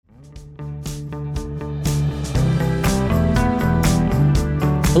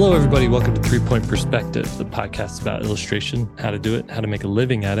Hello, everybody. Welcome to 3 Point Perspective, the podcast about illustration, how to do it, how to make a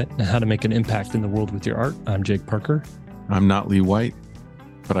living at it, and how to make an impact in the world with your art. I'm Jake Parker. I'm not Lee White,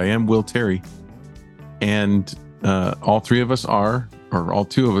 but I am Will Terry. And all two of us are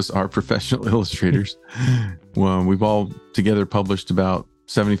professional illustrators. Well, we've all together published about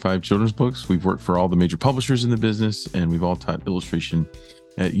 75 children's books. We've worked for all the major publishers in the business, and we've all taught illustration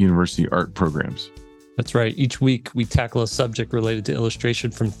at university art programs. That's right. Each week, we tackle a subject related to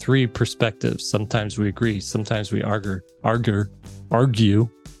illustration from 3 perspectives. Sometimes we agree. Sometimes we argue.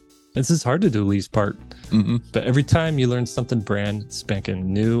 This is hard to do, Lee's part. Mm-hmm. But every time you learn something brand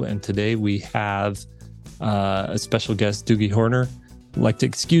spanking new. And today we have a special guest, Doogie Horner. I'd like to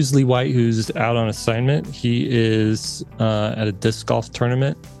excuse Lee White, who's out on assignment. He is at a disc golf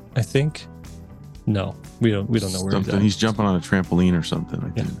tournament, I think. No, we don't know where he's at. He's jumping on a trampoline or something, I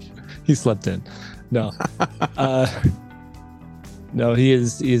think. He slept in. No, no, he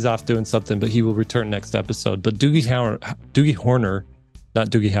is off doing something, but he will return next episode. But Doogie Horner, not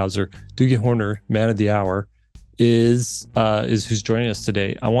Doogie Howser, Doogie Horner, man of the hour, is who's joining us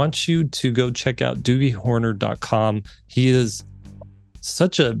today. I want you to go check out doogiehorner.com. He is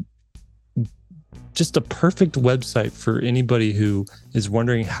just a perfect website for anybody who is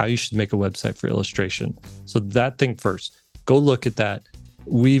wondering how you should make a website for illustration. So that thing first, go look at that.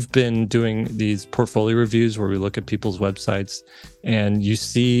 We've been doing these portfolio reviews where we look at people's websites, and you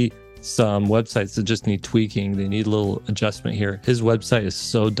see some websites that just need tweaking. They need a little adjustment here. His website is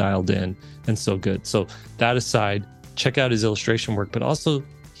so dialed in and so good. So that aside, check out his illustration work, but also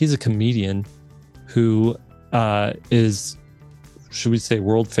he's a comedian who is, should we say,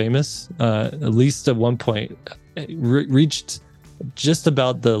 world famous, at least at one point, reached just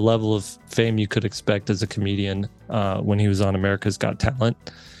about the level of fame you could expect as a comedian when he was on America's Got Talent.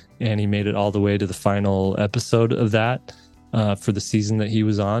 And he made it all the way to the final episode of that for the season that he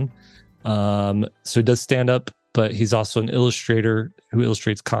was on. So he does stand up, but he's also an illustrator who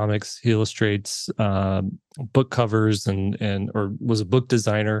illustrates comics. He illustrates book covers or was a book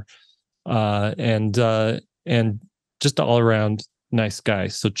designer and just an all around nice guy.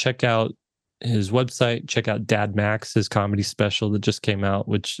 So check out his website, check out Dad Max, his comedy special that just came out,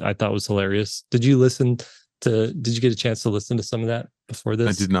 which I thought was hilarious. Did you get a chance to listen to some of that before this?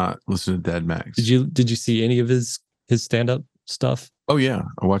 I did not listen to Dad Max. Did you see any of his stand-up stuff? Oh yeah,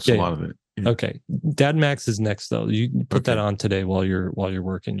 I watched a lot of it. Yeah. Okay. Dad Max is next though. You put that on today while you're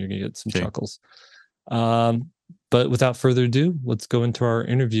working. You're gonna get some chuckles. But without further ado, let's go into our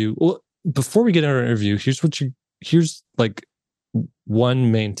interview. Well, before we get into our interview, here's like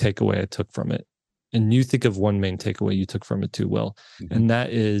one main takeaway I took from it. And you think of one main takeaway you took from it too, Will. Mm-hmm. And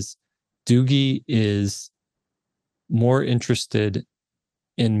that is Doogie is more interested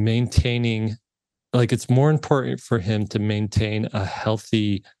in maintaining, like it's more important for him to maintain a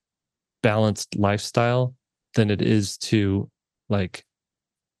healthy, balanced lifestyle than it is to like,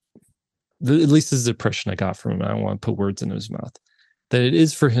 at least this is the impression I got from him. I don't want to put words in his mouth. That it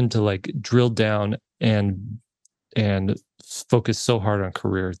is for him to like drill down and focus so hard on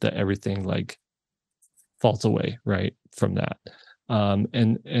career that everything like falls away right from that.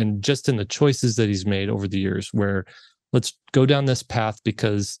 And just in the choices that he's made over the years, where let's go down this path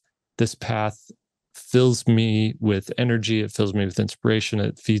because this path fills me with energy, it fills me with inspiration,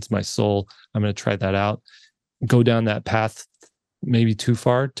 it feeds my soul. I'm going to try that out. Go down that path maybe too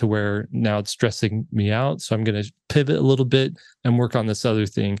far to where now it's stressing me out. So I'm going to pivot a little bit and work on this other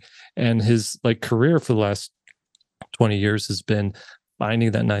thing. And his like career for the last 20 years has been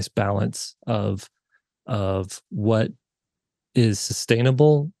finding that nice balance of what is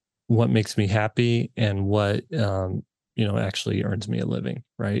sustainable, what makes me happy, and what actually earns me a living,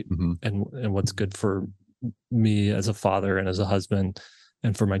 right? Mm-hmm. And what's good for me as a father and as a husband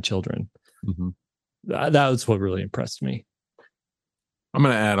and for my children. Mm-hmm. That was what really impressed me. I'm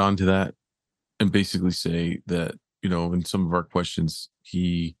going to add on to that and basically say that, in some of our questions,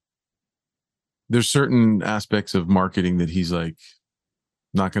 there's certain aspects of marketing that he's like,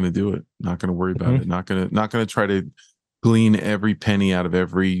 not going to do it, not going to worry about it, not going to try to glean every penny out of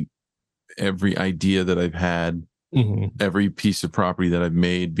every idea that I've had, every piece of property that I've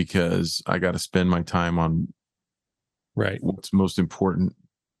made, because I got to spend my time on what's most important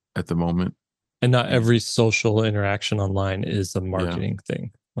at the moment. And not every social interaction online is a marketing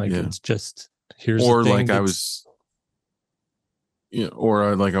thing. Like it's just here's or the thing like I was,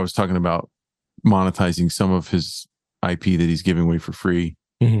 or like I was talking about monetizing some of his IP that he's giving away for free.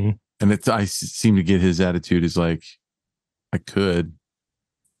 Mm-hmm. And I seem to get his attitude is like, I could,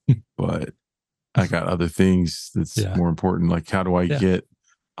 but I got other things that's more important. Like, how do I get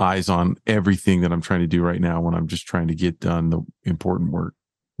eyes on everything that I'm trying to do right now when I'm just trying to get done the important work?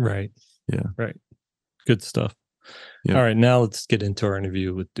 Right. Yeah. Right. Good stuff. Yep. All right. Now let's get into our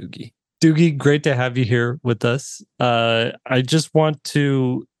interview with Doogie. Doogie, great to have you here with us. I just want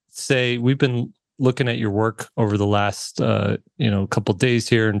to say we've been looking at your work over the last couple days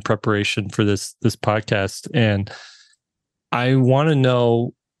here in preparation for this podcast, and I want to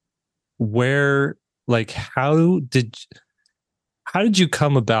know where, like, how did you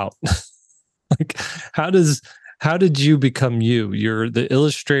come about? Like, how did you become you? You're the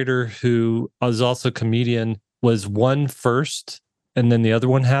illustrator who was also a comedian. Was one first and then the other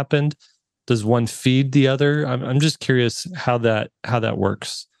one happened? Does one feed the other? I'm just curious how that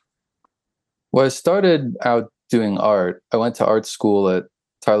works. Well, I started out doing art. I went to art school at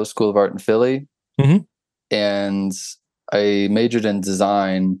Tyler School of Art in Philly, and I majored in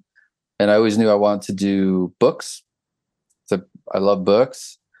design. And I always knew I wanted to do books. So I love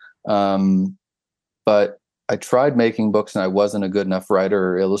books, but I tried making books, and I wasn't a good enough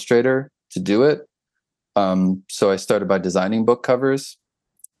writer or illustrator to do it. So I started by designing book covers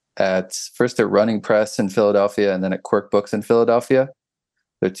first at Running Press in Philadelphia, and then at Quirk Books in Philadelphia.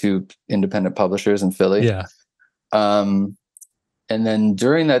 They're two independent publishers in Philly. Yeah. And then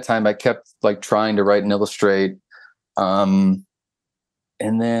during that time, I kept like trying to write and illustrate. And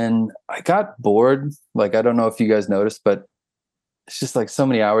then I got bored. Like, I don't know if you guys noticed, but it's just like so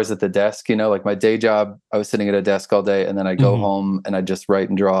many hours at the desk, like my day job, I was sitting at a desk all day, and then I go home and I just write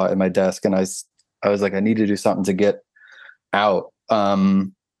and draw at my desk. And I was like, I need to do something to get out.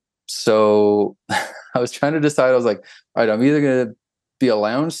 So I was trying to decide. I was like, all right, I'm either going to be a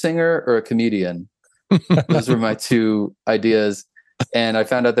lounge singer or a comedian. Those were my two ideas. And I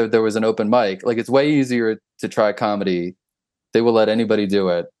found out that there was an open mic. Like, it's way easier to try comedy. They will let anybody do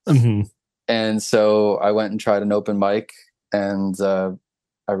it. And so I went and tried an open mic, and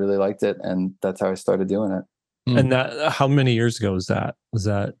I really liked it. And that's how I started doing it. And that, how many years ago was that?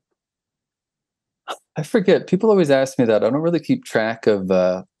 I forget. People always ask me that. I don't really keep track of,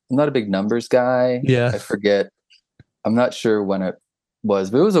 I'm not a big numbers guy. Yeah. I forget. I'm not sure when it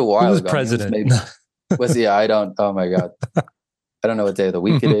was, but it was a while ago. Who was president? I don't, oh my God. I don't know what day of the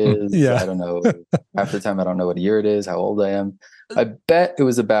week it is. Yeah. I don't know. Half the time, I don't know what year it is, how old I am. I bet it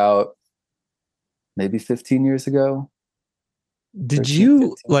was about maybe 15 years ago. Did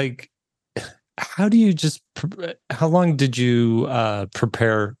you 15. How long did you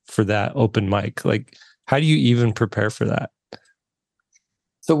prepare for that open mic? Like, how do you even prepare for that?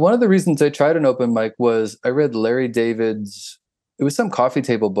 So one of the reasons I tried an open mic was I read Larry David's, it was some coffee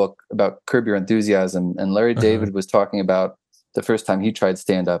table book about Curb Your Enthusiasm. And Larry David was talking about the first time he tried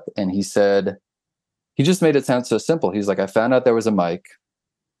stand-up. And he said, he just made it sound so simple. He's like, I found out there was a mic.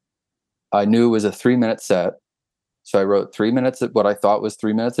 I knew it was a 3-minute set. So I wrote 3 minutes of what I thought was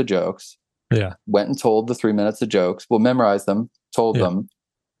 3 minutes of jokes. Yeah. Went and told the 3 minutes of jokes. Well, memorized them, told them.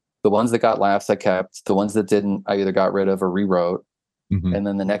 The ones that got laughs, I kept. The ones that didn't, I either got rid of or rewrote. And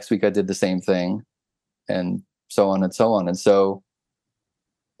then the next week I did the same thing, and so on and so on. And so,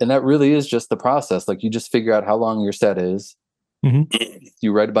 and that really is just the process. Like, you just figure out how long your set is.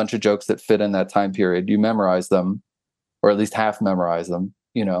 You write a bunch of jokes that fit in that time period. You memorize them, or at least half memorize them,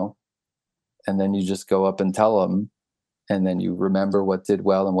 and then you just go up and tell them. And then you remember what did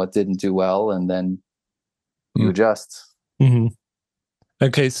well and what didn't do well. And then you adjust.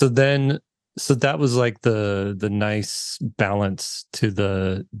 Okay. So that was like the nice balance to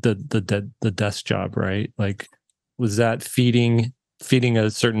the desk job, right? Like, was that feeding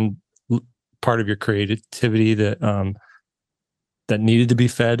a certain part of your creativity that needed to be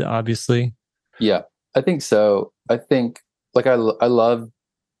fed, obviously? Yeah, I think so. I think, like, I love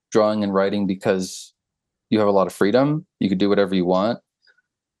drawing and writing because you have a lot of freedom. You can do whatever you want.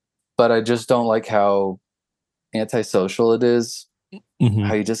 But I just don't like how antisocial it is.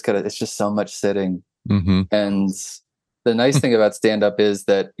 How you just it's just so much sitting. And the nice thing about stand-up is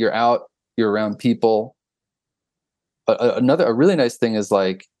that you're out, you're around people. A really nice thing is,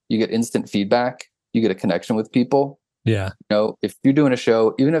 like, you get instant feedback. You get a connection with people. Yeah. If you're doing a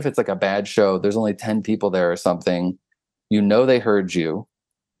show, even if it's like a bad show, there's only 10 people there or something, they heard you.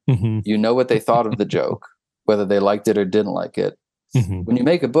 You know what they thought of the joke, whether they liked it or didn't like it. When you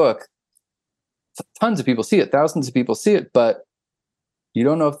make a book, tons of people see it, thousands of people see it, but you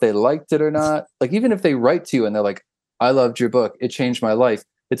don't know if they liked it or not. Like, even if they write to you and they're like, I loved your book, it changed my life,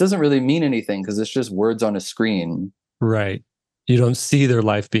 it doesn't really mean anything because it's just words on a screen. Right. You don't see their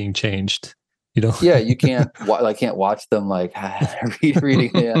life being changed. You don't. Yeah, you can't. I can't watch them like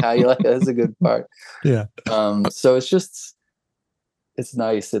reading how you like. That's a good part. Yeah. So it's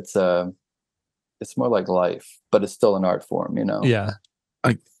nice. It's more like life, but it's still an art form. Yeah.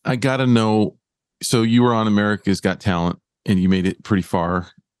 I gotta know. So you were on America's Got Talent, and you made it pretty far.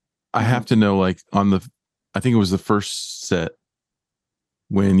 I have to know, like I think it was the first set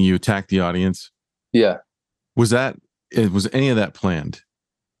when you attacked the audience. Yeah. Was any of that planned?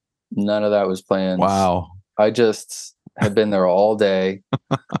 None of that was planned. Wow. I just had been there all day.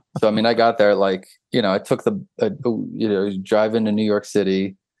 So, I mean, I got there like, I took drive into New York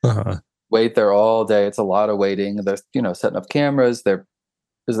City, wait there all day. It's a lot of waiting. There's, setting up cameras. There's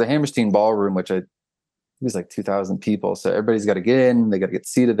the Hammerstein Ballroom, which it was like 2,000 people. So everybody's got to get in. They got to get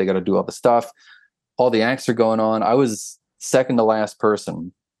seated. They got to do all the stuff. All the acts are going on. I was second to last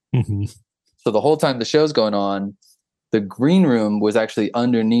person. Mm-hmm. So the whole time the show's going on, the green room was actually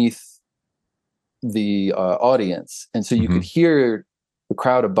underneath the audience. And so you could hear the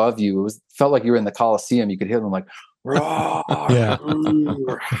crowd above you. Felt like you were in the Coliseum. You could hear them like, roar,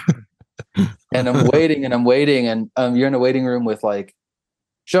 roar. And I'm waiting. And you're in a waiting room with like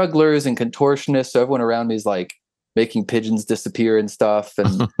jugglers and contortionists. So everyone around me is like making pigeons disappear and stuff.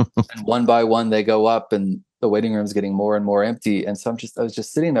 And one by one, they go up and the waiting room's getting more and more empty. And so I was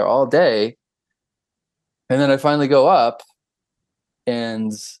just sitting there all day. And then I finally go up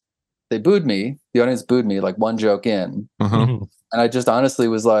and they booed me. The audience booed me like one joke in. And I just honestly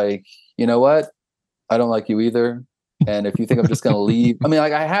was like, you know what? I don't like you either. And if you think I'm just going to leave, I mean,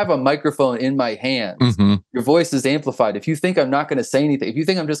 like I have a microphone in my hands. Your voice is amplified. If you think I'm not going to say anything, if you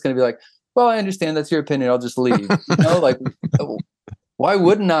think I'm just going to be like, well, I understand that's your opinion, I'll just leave. Like, why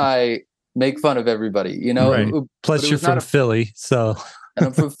wouldn't I make fun of everybody? Right. Plus you're from Philly. So. And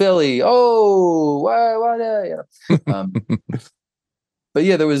I'm from Philly. Oh, why? But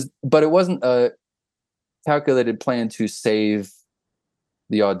yeah, but it wasn't a calculated plan to save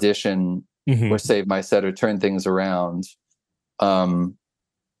the audition or save my set or turn things around. I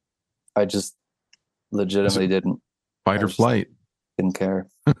just legitimately didn't. Fight or flight. Didn't care.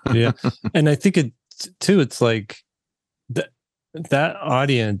 Yeah. And I think it's like that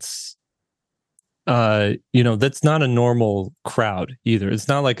audience, that's not a normal crowd either. It's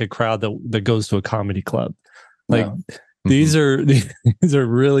not like a crowd that goes to a comedy club. Like these are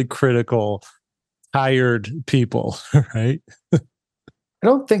really critical, tired people, right? I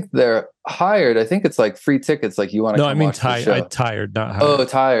don't think they're hired. I think it's like free tickets. Like you want to. No, I mean tired, not hired. Oh,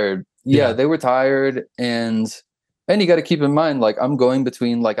 tired. Yeah, they were tired, and you got to keep in mind, like I'm going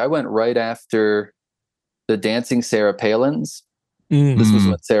between. Like I went right after the Dancing Sarah Palins. This was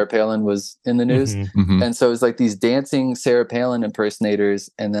when Sarah Palin was in the news. And so it was like these dancing Sarah Palin impersonators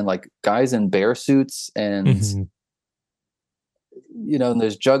and then like guys in bear suits and, and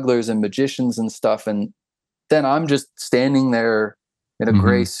there's jugglers and magicians and stuff. And then I'm just standing there in a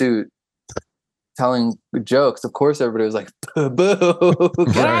gray suit telling jokes. Of course, everybody was like, boo,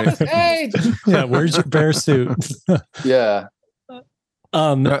 get on the stage. Yeah, where's your bear suit? Yeah.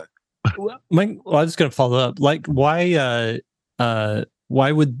 Mike, I was going to follow up. Like, why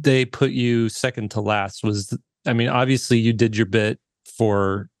would they put you second to last? Obviously you did your bit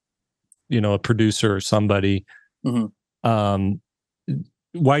for, a producer or somebody. Why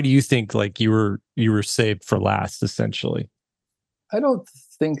do you think like you were saved for last, essentially? I don't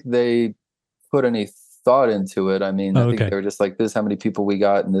think they put any thought into it. I mean, I think they were just like, this is how many people we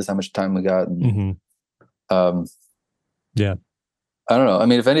got and this is how much time we got. And, yeah. I don't know. I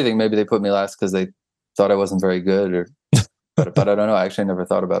mean, if anything, maybe they put me last because they thought I wasn't very good or but I don't know. I actually never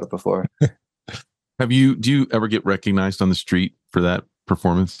thought about it before. Do you ever get recognized on the street for that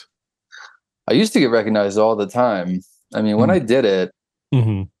performance? I used to get recognized all the time. I mean, when I did it,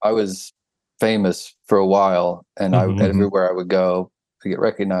 I was famous for a while, and everywhere I would go, I get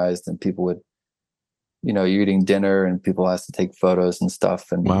recognized, and people would, you're eating dinner, and people asked to take photos and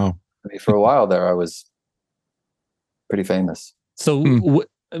stuff. And wow, I mean, for a while there, I was pretty famous. So,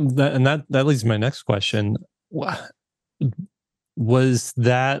 that leads to my next question. Was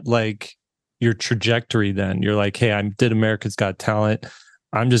that like your trajectory then? You're like, hey, I did America's Got Talent.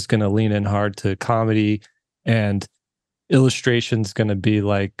 I'm just going to lean in hard to comedy and illustration's going to be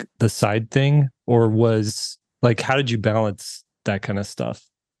like the side thing? Or was like, how did you balance that kind of stuff?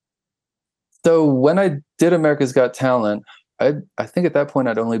 So when I did America's Got Talent, I think at that point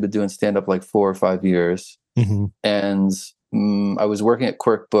I'd only been doing stand-up like 4 or 5 years. And I was working at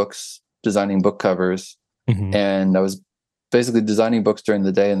Quirk Books, designing book covers. And I was basically designing books during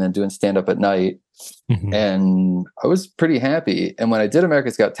the day and then doing stand-up at night. And I was pretty happy. And when I did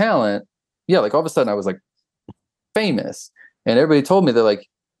America's Got Talent, like all of a sudden I was like famous. And everybody told me, they're like,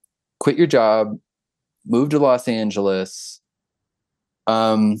 quit your job, move to Los Angeles.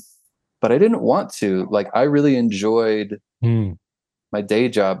 But I didn't want to. Like, I really enjoyed my day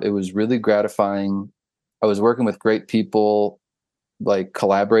job. It was really gratifying. I was working with great people, like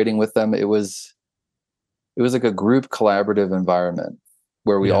collaborating with them. It was like a group collaborative environment.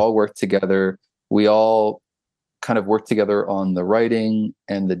 where we all worked together. We all kind of worked together on the writing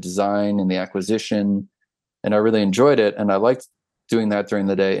and the design and the acquisition. And I really enjoyed it. And I liked doing that during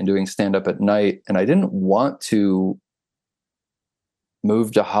the day and doing stand-up at night. And I didn't want to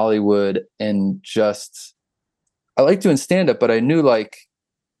move to Hollywood and just, I like doing stand-up, but I knew like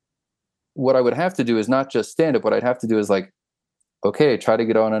what I would have to do is not just stand-up. What I'd have to do is like, okay, try to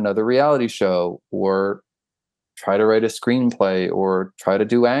get on another reality show, or try to write a screenplay, or try to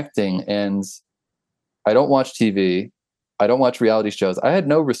do acting. And I don't watch TV. I don't watch reality shows. I had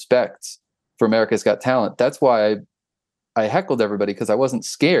no respect for America's Got Talent. That's why I heckled everybody, because I wasn't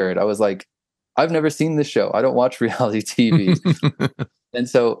scared. I was like, I've never seen this show. I don't watch reality TV. And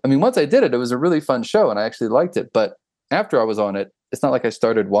so, I mean, once I did it, it was a really fun show and I actually liked it. But after I was on it, it's not like I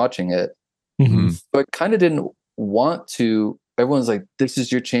started watching it. Mm-hmm. So I kind of didn't want to. Everyone's like, this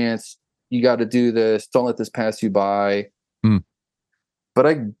is your chance. You got to do this. Don't let this pass you by. Mm. But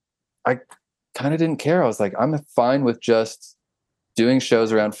I kind of didn't care. I was like, I'm fine with just doing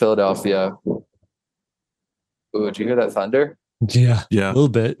shows around Philadelphia. Ooh, did you hear that thunder? Yeah. Yeah. A little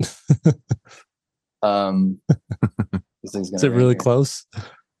bit. This thing's gonna Is it ring really here. close?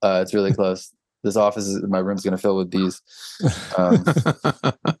 It's really close. This my room's going to fill with bees.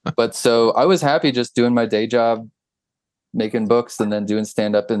 But so I was happy just doing my day job, making books, and then doing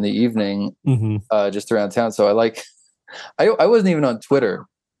stand up in the evening, just around town. So I wasn't even on Twitter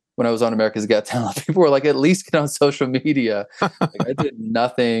when I was on America's Got Talent. People were like, at least get on social media. Like, I did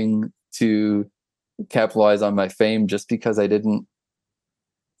nothing to capitalize on my fame just because I didn't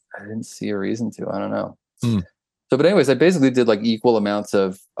see a reason to. I don't know. So, but anyways, I basically did like equal amounts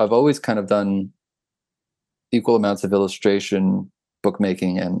of, I've always kind of done equal amounts of illustration,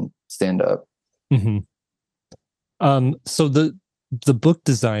 bookmaking, and stand up. So the book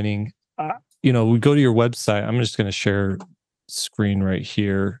designing, we go to your website. I'm just going to share screen right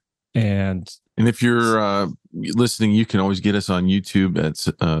here. And if you're listening, you can always get us on YouTube at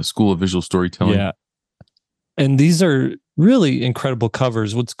School of Visual Storytelling. Yeah. And these are really incredible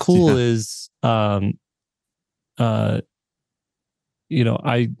covers. What's cool is, I am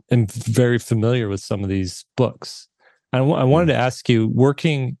very familiar with some of these books. I wanted to ask you,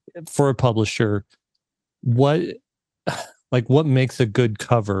 working for a publisher, what makes a good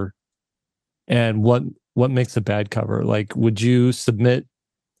cover and what makes a bad cover? Like, would you submit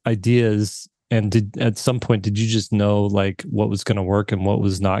ideas and at some point, did you just know like what was going to work and what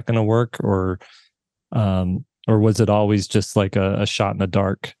was not going to work? Or was it always just like a shot in the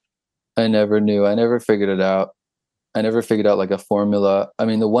dark? I never knew. I never figured it out. I never figured out like a formula. I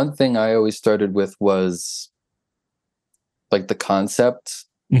mean, the one thing I always started with was like the concept,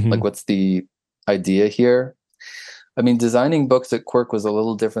 like what's the idea here? I mean, designing books at Quirk was a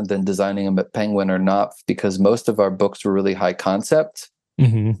little different than designing them at Penguin or not, because most of our books were really high concept.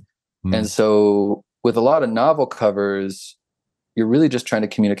 And so with a lot of novel covers, you're really just trying to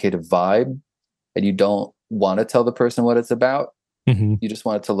communicate a vibe, and you don't want to tell the person what it's about. You just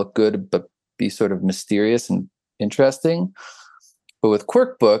want it to look good, but be sort of mysterious and interesting. But with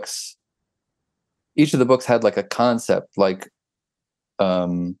Quirk books, each of the books had like a concept, like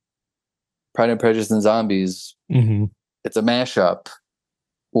Pride and Prejudice and Zombies. It's a mashup.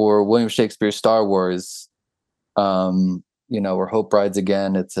 Or William Shakespeare's Star Wars, or Hope Rides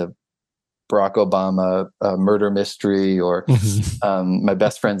Again. It's a Barack Obama murder mystery, or My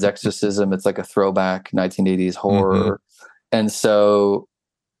Best Friend's Exorcism. It's like a throwback 1980s horror. And so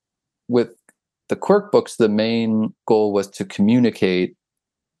with the Quirk books, the main goal was to communicate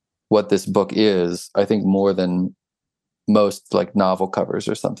what this book is, I think, more than most like novel covers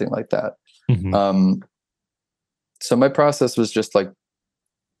or something like that. So my process was just like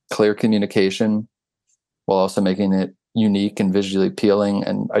clear communication while also making it unique and visually appealing.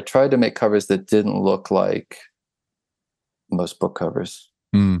 And I tried to make covers that didn't look like most book covers.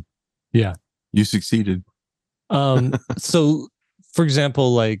 Yeah. You succeeded. So for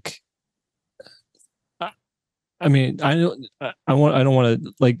example, like, I mean, I don't want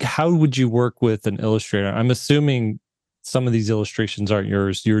to, like, how would you work with an illustrator? I'm assuming some of these illustrations aren't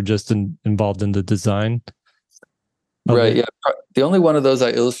yours. You're just involved in the design. Right. Yeah. The only one of those I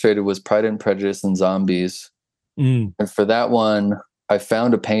illustrated was Pride and Prejudice and Zombies. And for that one, I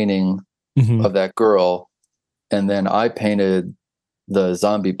found a painting of that girl, and then I painted the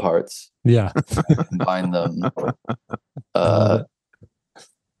zombie parts. Yeah. Combine them. I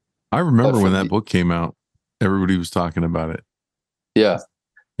remember when that book came out, everybody was talking about it. Yeah.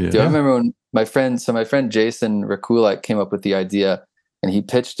 Do I remember when my friend Jason Rakulak came up with the idea, and he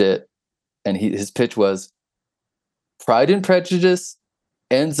pitched it, and his pitch was Pride and Prejudice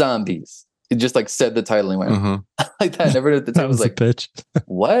and Zombies He just like said the title and went like that. And everyone at the table was like, pitch.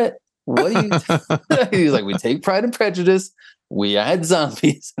 What do you he was like, we take Pride and Prejudice, we add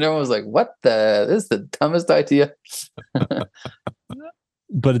zombies. And everyone was like, this is the dumbest idea.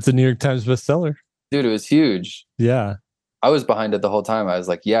 But it's a New York Times bestseller. Dude, it was huge. Yeah. I was behind it the whole time. I was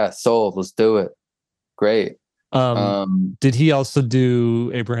like, yeah, sold, let's do it. Great. Did he also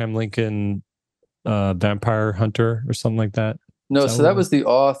do Abraham Lincoln Vampire Hunter or something like that? No, so that was the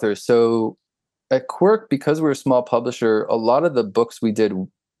author. So at Quirk, because we're a small publisher, a lot of the books we did,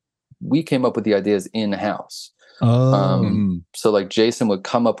 we came up with the ideas in-house. So like Jason would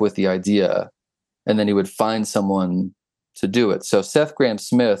come up with the idea and then he would find someone to do it. So Seth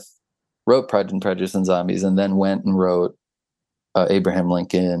Grahame-Smith wrote Pride and Prejudice and Zombies and then went and wrote Abraham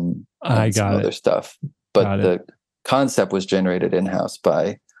Lincoln and some other stuff. But the concept was generated in-house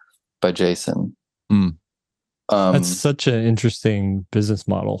by Jason. That's such an interesting business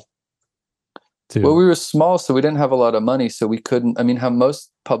model too. Well, we were small, so we didn't have a lot of money, so we couldn't. I mean, how most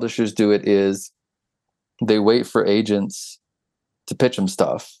publishers do it is they wait for agents to pitch them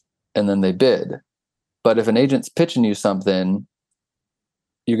stuff and then they bid. But if an agent's pitching you something,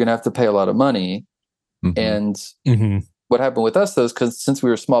 you're going to have to pay a lot of money. And what happened with us, though, is because since we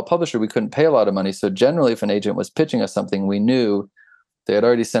were a small publisher, we couldn't pay a lot of money. So generally, if an agent was pitching us something, we knew they had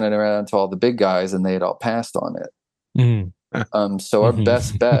already sent it around to all the big guys and they had all passed on it. So our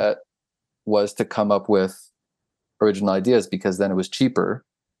best bet was to come up with original ideas because then it was cheaper.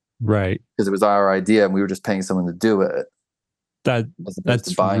 Right. Because it was our idea and we were just paying someone to do it.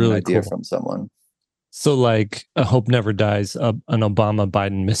 That's buying really an idea cool. from someone. So like A Hope Never Dies, an Obama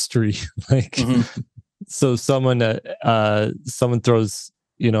Biden mystery. Like so someone throws,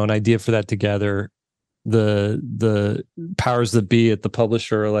 an idea for that together. The powers that be at the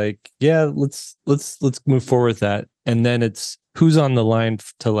publisher are like, yeah, let's move forward with that. And then it's who's on the line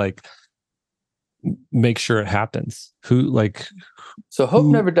to like make sure it happens. So Hope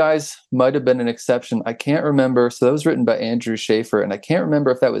Never Dies might have been an exception. I can't remember. So that was written by Andrew Schaefer, and I can't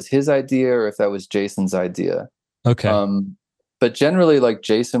remember if that was his idea or if that was Jason's idea. Okay. But generally, like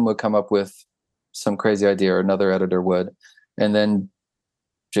Jason would come up with some crazy idea, or another editor would, and then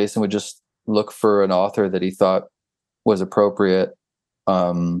Jason would just look for an author that he thought was appropriate,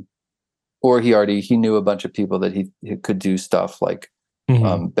 or he knew a bunch of people that he could do stuff like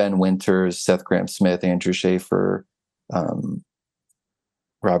Ben Winters, Seth Grahame-Smith, Andrew Schaefer,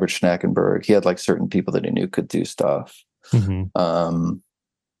 Robert Schnackenberg. He had like certain people that he knew could do stuff.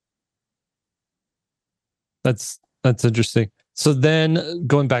 That's interesting. So then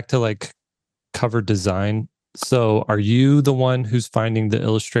going back to like cover design. So are you the one who's finding the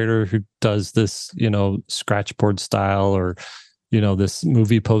illustrator who does this, scratchboard style or, this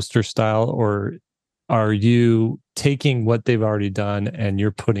movie poster style, or are you taking what they've already done and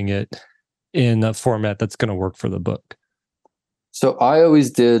you're putting it in a format that's going to work for the book? So I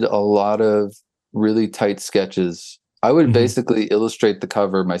always did a lot of really tight sketches. I would basically illustrate the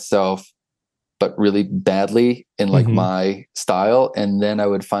cover myself, but really badly in like my style. And then I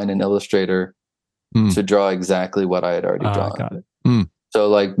would find an illustrator to draw exactly what I had already drawn. Got it. So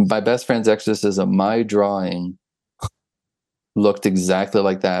like my best friend's exorcism, my drawing looked exactly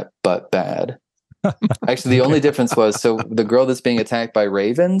like that, but bad. Actually, the only difference was, so the girl that's being attacked by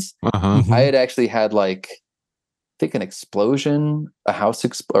ravens, I had actually had like, I think an explosion, a house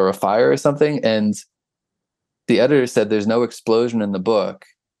or a fire or something. And the editor said, there's no explosion in the book.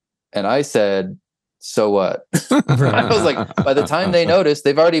 And I said, so what? I was like, by the time they notice,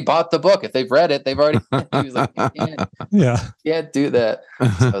 they've already bought the book. If they've read it, they've already, he was like, you can't do that.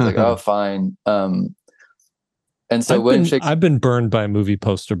 So I was like, oh, fine. And so I've been burned by a movie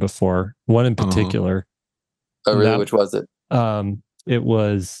poster before, one in particular. Oh, really? Which was it? It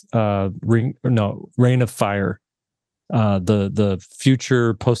was Reign of Fire. The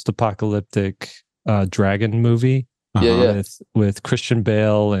future post-apocalyptic dragon movie. With Christian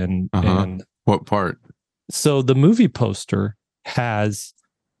Bale and what part? So the movie poster has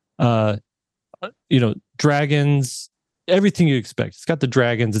dragons, everything you expect. It's got the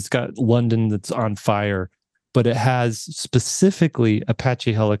dragons, it's got London that's on fire, but it has specifically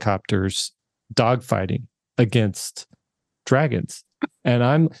Apache helicopters dogfighting against dragons.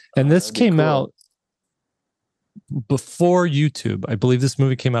 And this came out before YouTube. I believe this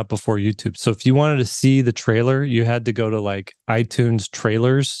movie came out before YouTube. So if you wanted to see the trailer, you had to go to like iTunes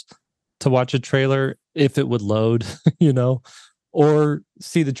trailers to watch a trailer if it would load, or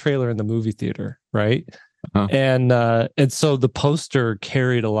see the trailer in the movie theater, right? And so the poster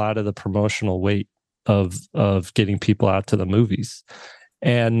carried a lot of the promotional weight of getting people out to the movies.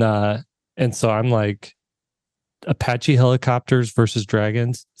 And so I'm like, Apache helicopters versus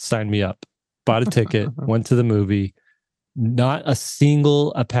dragons, sign me up. bought a ticket, went to the movie. Not a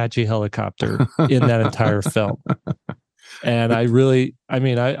single Apache helicopter in that entire film. And I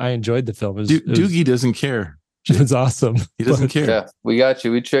enjoyed the film. Doogie doesn't care. It was awesome. He doesn't care. Yeah, we got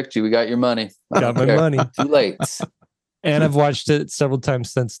you. We tricked you. We got your money. Got my money. Too late. And I've watched it several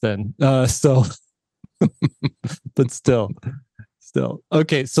times since then. So, but still.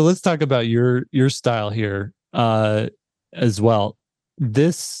 Okay, so let's talk about your style here as well.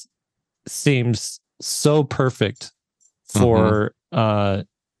 This seems so perfect for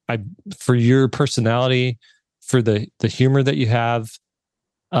for your personality, for the humor that you have.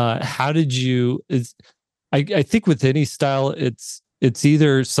 How did you? I think with any style, it's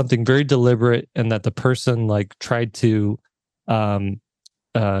either something very deliberate and that the person like tried to,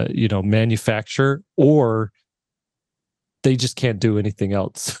 manufacture, or they just can't do anything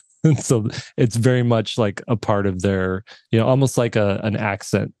else. And so it's very much like a part of their, almost like an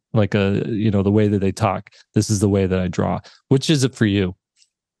accent, like the way that they talk. This is the way that I draw. Which is it for you?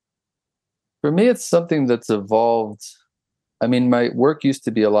 For me, it's something that's evolved. I mean, my work used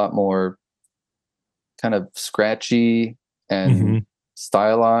to be a lot more kind of scratchy and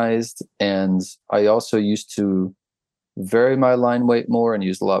stylized. And I also used to vary my line weight more and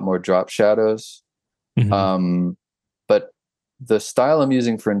use a lot more drop shadows. But the style I'm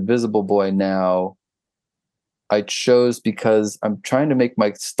using for Invisible Boy now, I chose because I'm trying to make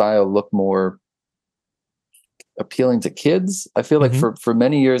my style look more appealing to kids. I feel like for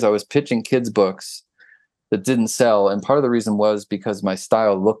many years I was pitching kids books that didn't sell, and part of the reason was because my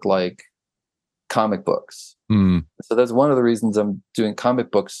style looked like comic books. So that's one of the reasons I'm doing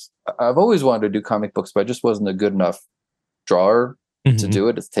comic books. I've always wanted to do comic books, but I just wasn't a good enough drawer to do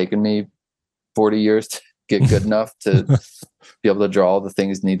it. It's taken me 40 years to get good enough to be able to draw all the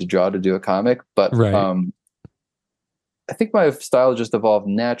things you need to draw to do a comic. But I think my style just evolved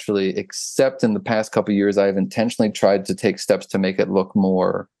naturally, except in the past couple of years, I've intentionally tried to take steps to make it look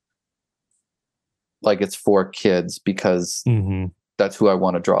more like it's for kids, because that's who I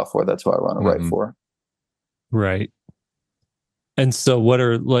want to draw for. That's who I want to write for. Right. And so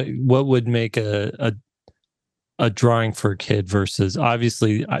what would make a drawing for a kid versus,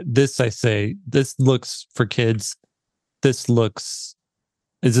 obviously this looks for kids. Is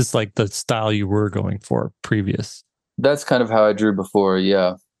this like the style you were going for previous? That's kind of how I drew before.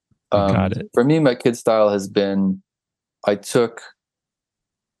 Yeah. Got it. For me, my kid style has been,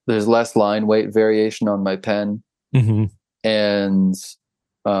 there's less line weight variation on my pen. And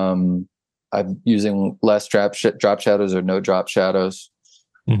I'm using less drop shadows or no drop shadows.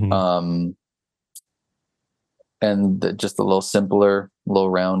 And just a little simpler, a little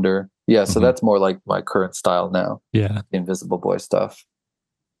rounder. Yeah. So that's more like my current style now. Yeah. The Invisible Boy stuff.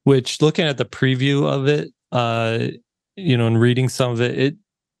 Which, looking at the preview of it, and reading some of it,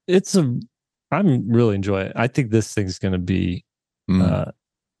 I'm really enjoying it. I think this thing's going to be a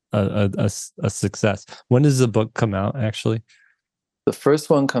success. When does the book come out, actually? The first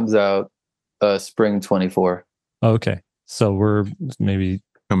one comes out spring 24. Okay. So we're maybe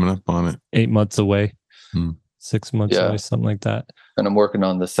coming up on it. 8 months away, 6 months away, something like that. And I'm working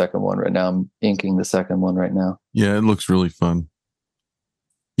on the second one right now. I'm inking the second one right now. Yeah, it looks really fun.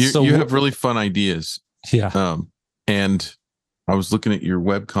 You have really fun ideas. Yeah. And I was looking at your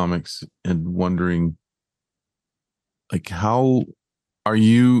web comics and wondering, like, how does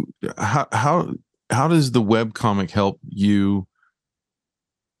the web comic help you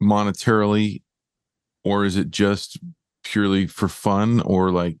monetarily, or is it just purely for fun?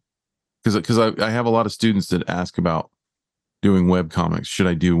 Or like, because I have a lot of students that ask about doing web comics. Should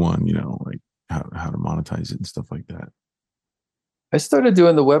I do one? Like how to monetize it and stuff like that. I started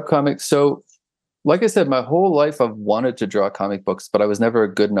doing the webcomic. So, like I said, my whole life I've wanted to draw comic books, but I was never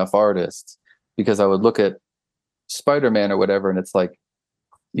a good enough artist, because I would look at Spider-Man or whatever, and it's like,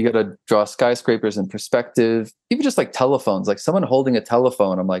 you got to draw skyscrapers in perspective, even just like telephones, like someone holding a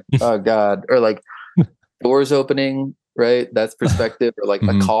telephone. I'm like, oh God. Or like doors opening, right? That's perspective. Or like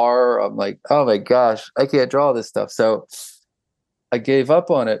a car. I'm like, oh my gosh, I can't draw this stuff. So I gave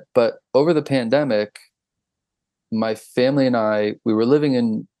up on it. But over the pandemic, my family and we were living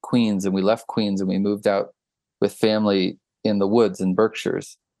in Queens, and we left Queens and we moved out with family in the woods in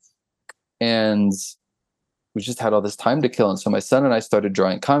Berkshires. And we just had all this time to kill. And so my son and I started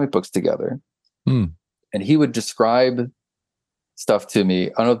drawing comic books together. And he would describe stuff to me.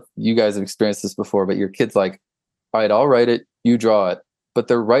 I don't know if you guys have experienced this before, but your kid's like, all right, I'll write it, you draw it. But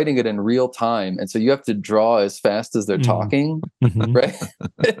they're writing it in real time. And so you have to draw as fast as they're talking, right?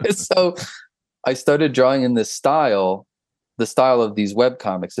 So I started drawing in this style, the style of these web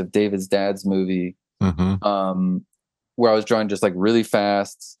comics of David's dad's movie, where I was drawing just like really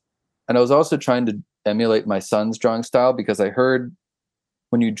fast. And I was also trying to emulate my son's drawing style, because I heard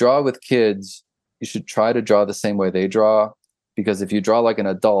when you draw with kids, you should try to draw the same way they draw. Because if you draw like an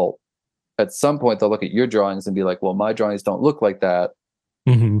adult, at some point they'll look at your drawings and be like, well, my drawings don't look like that.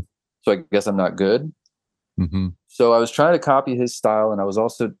 Mm-hmm. So I guess I'm not good. Mm-hmm. So I was trying to copy his style, and I was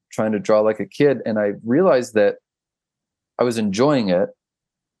also trying to draw like a kid. And I realized that I was enjoying it.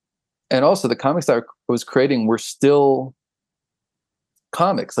 And also the comics I was creating were still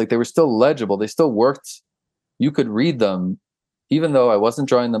comics. Like, they were still legible. They still worked. You could read them, even though I wasn't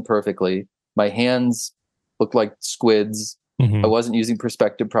drawing them perfectly. My hands looked like squids. Mm-hmm. I wasn't using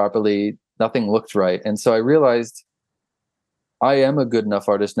perspective properly. Nothing looked right. And so I realized I am a good enough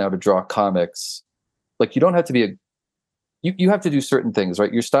artist now to draw comics. Like, you don't have to be you have to do certain things,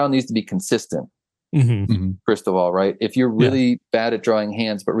 right? Your style needs to be consistent. Mm-hmm. Mm-hmm. First of all, right? If you're really bad at drawing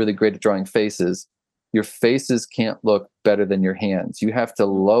hands, but really great at drawing faces, your faces can't look better than your hands. You have to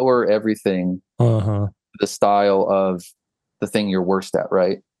lower everything to the style of the thing you're worst at,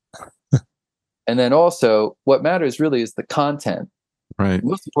 right? And then also, what matters really is the content. Right. The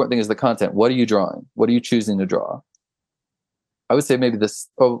most important thing is the content. What are you drawing? What are you choosing to draw? I would say maybe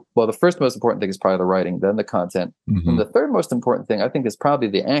the first most important thing is probably the writing, then the content. Mm-hmm. And the third most important thing, I think, is probably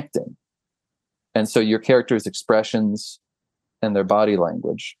the acting. And so your character's expressions and their body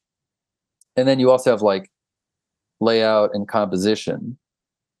language. And then you also have like layout and composition.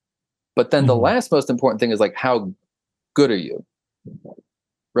 But then the last most important thing is like, how good are you?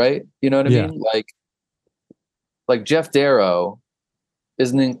 Right? You know what I mean? Like Jeff Darrow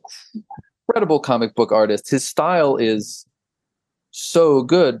is an incredible comic book artist. His style is so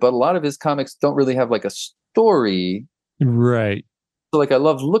good, but a lot of his comics don't really have like a story. Right. So like, I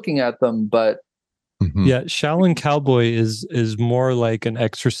love looking at them, but yeah, Shaolin Cowboy is more like an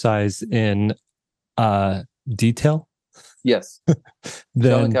exercise in detail. Yes.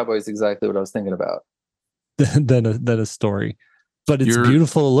 Shaolin Cowboy is exactly what I was thinking about. Than a story. But it's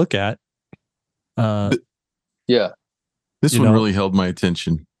beautiful to look at. Yeah. This one really held my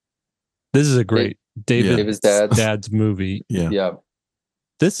attention. This is a great David's dad's movie. Yeah. Yeah.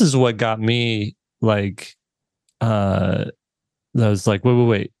 This is what got me like I was like,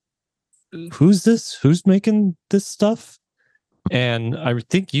 wait. Who's this? Who's making this stuff? And I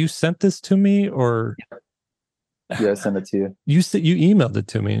think you sent this to me, or I sent it to you. You emailed it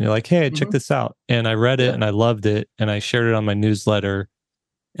to me, and you're like, "Hey, check this out." And I read it, and I loved it, and I shared it on my newsletter.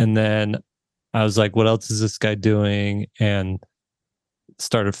 And then I was like, "What else is this guy doing?" And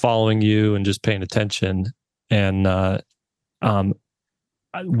started following you and just paying attention. And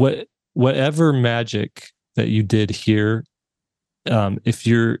whatever magic that you did here, if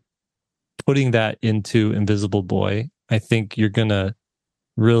you're putting that into Invisible Boy, I think you're gonna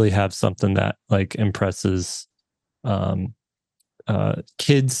really have something that like impresses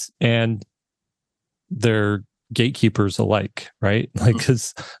kids and their gatekeepers alike, right? Like,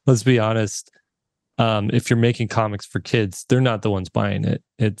 because let's be honest, if you're making comics for kids, they're not the ones buying it.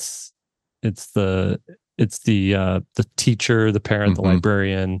 It's the teacher, the parent, the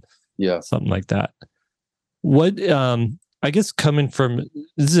librarian, something like that. What I guess coming from,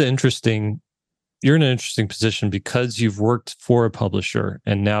 this is interesting. You're in an interesting position because you've worked for a publisher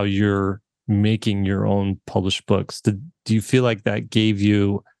and now you're making your own published books. Do you feel like that gave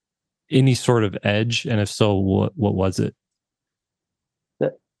you any sort of edge? And if so, what was it?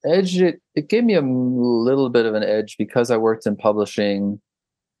 The edge, it gave me a little bit of an edge because I worked in publishing.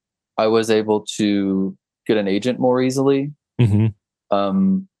 I was able to get an agent more easily.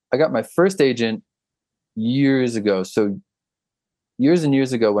 Mm-hmm. I got my first agent years ago. So years and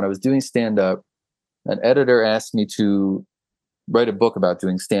years ago, when I was doing stand-up, an editor asked me to write a book about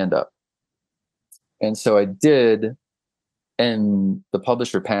doing stand-up. And so I did, and the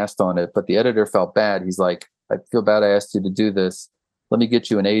publisher passed on it, but the editor felt bad. He's like, I feel bad I asked you to do this. Let me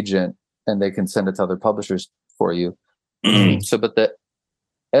get you an agent and they can send it to other publishers for you. But the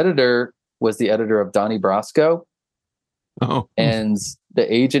editor was the editor of Donnie Brasco. Oh. And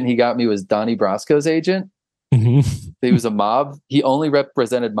the agent he got me was Donnie Brasco's agent. Mm-hmm. He was a mob. He only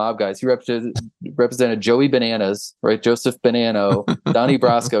represented mob guys. He represented Joey Bananas, right? Joseph Bonanno, Donnie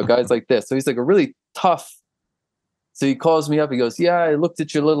Brasco, guys like this. So he's like a really tough. So he calls me up. He goes, "Yeah, I looked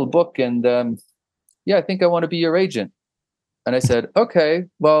at your little book, and I think I want to be your agent." And I said, "Okay,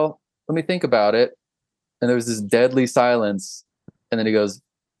 well, let me think about it." And there was this deadly silence. And then he goes,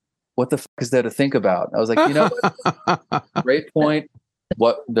 "What the fuck is there to think about?" I was like, "You know what? Great point.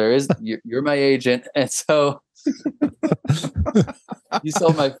 What there is, you're my agent." And so you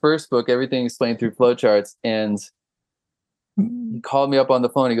sold my first book, Everything Explained Through Flowcharts. And he called me up on the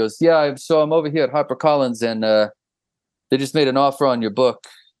phone. He goes, "Yeah, so I'm over here at HarperCollins, and they just made an offer on your book.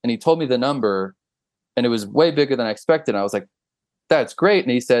 and he told me the number, and it was way bigger than I expected. And I was like, that's great.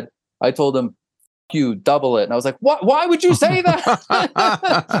 And he said, I told him, you double it. And I was like, what? Why would you say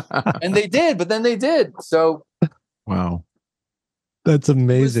that? And they did, but then they did. So, wow, that's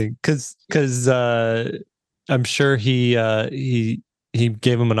amazing. Because I'm sure he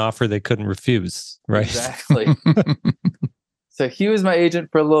gave him an offer they couldn't refuse, right? Exactly. So he was my agent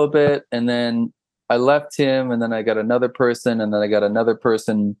for a little bit, and then I left him, and then I got another person, and then I got another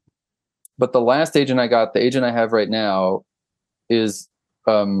person. But the last agent I got, the agent I have right now, is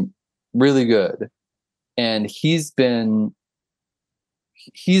really good, and he's been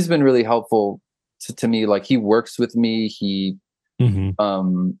really helpful to me. Like, he works with me. He's been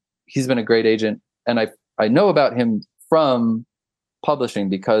a great agent, and I know about him from publishing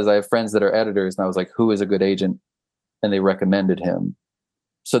because I have friends that are editors, and I was like, who is a good agent? And they recommended him.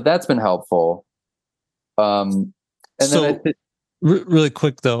 So that's been helpful. And so then really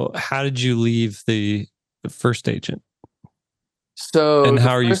quick though, how did you leave the first agent? So, and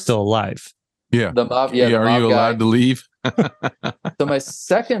how are you still alive? Yeah. The mob, yeah. Are you allowed to leave? So my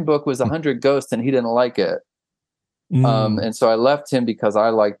second book was 100 Ghosts, and he didn't like it. And so I left him because I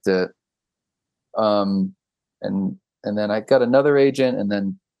liked it. And then I got another agent, and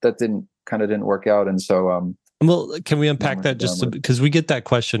then that didn't work out. And so, well, can we unpack that just because we get that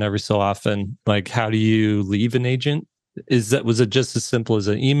question every so often? Like, how do you leave an agent? Was it just as simple as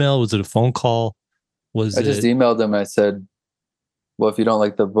an email? Was it a phone call? I just emailed him. I said, well, if you don't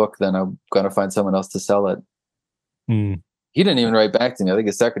like the book, then I'm going to find someone else to sell it. He didn't even write back to me. I think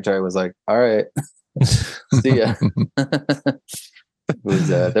his secretary was like, all right, see ya.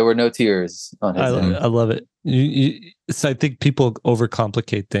 There were no tears on his end. I love it. So I think people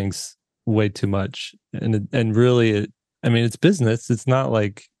overcomplicate things way too much, and really, it's business. It's not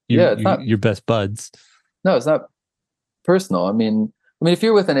like your best buds. No, it's not personal. I mean, if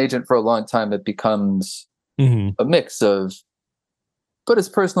you're with an agent for a long time, it becomes a mix of, but it's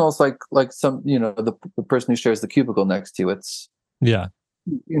personal. It's like some, the person who shares the cubicle next to you. It's, you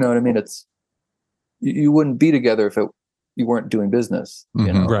know what I mean? It's, you wouldn't be together if you weren't doing business.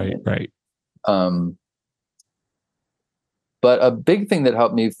 Right. But a big thing that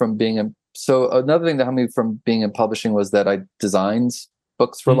helped me from another thing that helped me from being in publishing was that I designed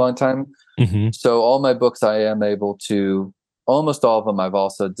books for a long time. So all my books, I am able to, almost all of them I've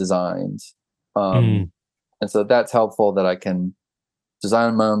also designed. And so that's helpful, that I can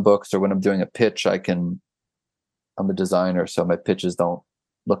design my own books, or when I'm doing a pitch, I'm a designer, so my pitches don't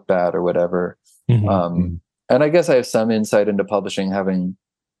look bad or whatever. And I guess I have some insight into publishing, having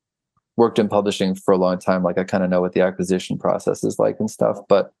worked in publishing for a long time. Like, I kind of know what the acquisition process is like and stuff,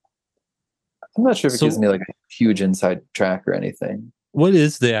 but I'm not sure if it gives me like a huge inside track or anything. What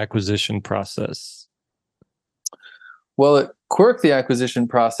is the acquisition process? Well, at Quirk, the acquisition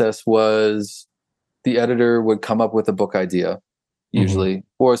process was the editor would come up with a book idea, usually,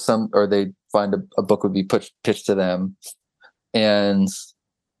 or they'd find a book would be pitched to them, and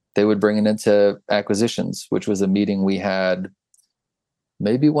they would bring it into acquisitions, which was a meeting we had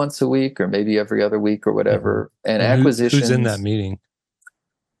maybe once a week or maybe every other week or whatever. And acquisitions. Who's in that meeting?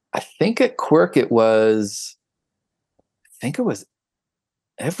 I think at Quirk it was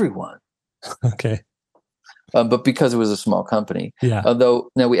everyone. Okay. But because it was a small company. Yeah. Although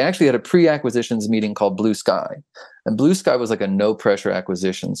now we actually had a pre-acquisitions meeting called Blue Sky. And Blue Sky was like a no pressure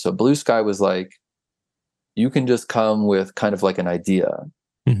acquisition. So Blue Sky was like, you can just come with kind of like an idea.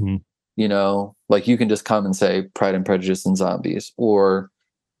 Like you can just come and say Pride and Prejudice and Zombies. Or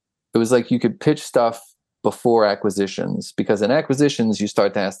it was like you could pitch stuff before acquisitions, because in acquisitions you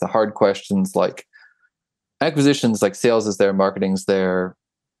start to ask the hard questions. Like acquisitions, like sales is there, marketing's there,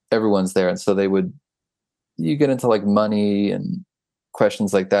 everyone's there. And so you get into like money and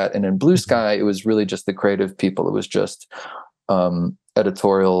questions like that. And in Blue Sky, it was really just the creative people. It was just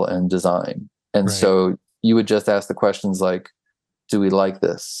editorial and design. And so you would just ask the questions like, do we like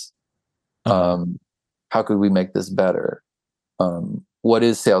this? How could we make this better? What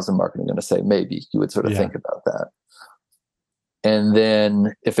is sales and marketing going to say? Maybe you would sort of think about that. And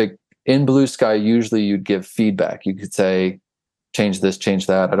then in Blue Sky, usually you'd give feedback. You could say, change this, change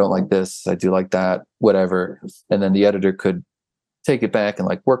that. I don't like this. I do like that, whatever. And then the editor could take it back and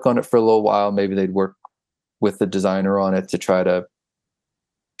like work on it for a little while. Maybe they'd work with the designer on it to try to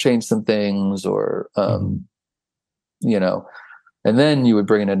change some things, or, and then you would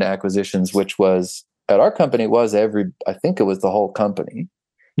bring it into acquisitions, which was at our company I think it was the whole company.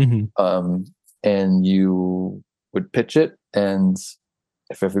 And you would pitch it. And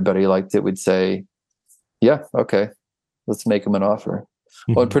if everybody liked it, we'd say, yeah, okay, let's make them an offer.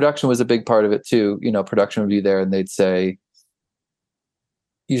 Well, and production was a big part of it too. Production would be there and they'd say,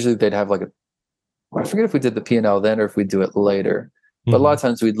 usually they'd have like I forget if we did the P&L then or if we do it later. But a lot of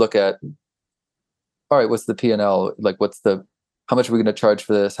times we'd look at, all right, what's the P&L? Like, how much are we going to charge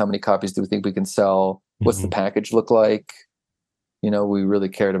for this? How many copies do we think we can sell? What's the package look like? We really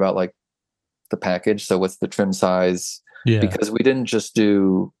cared about like the package. So what's the trim size? Yeah. Because we didn't just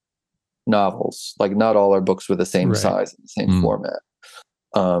do novels. Like not all our books were the same size, the same format.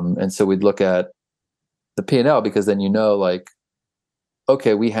 And so we'd look at the P&L because then like,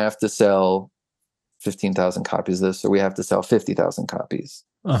 okay, we have to sell 15,000 copies of this, or we have to sell 50,000 copies.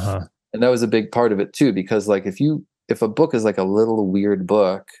 And that was a big part of it too, because like if a book is like a little weird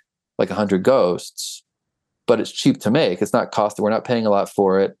book, like 100 Ghosts, but it's cheap to make, it's not costing, we're not paying a lot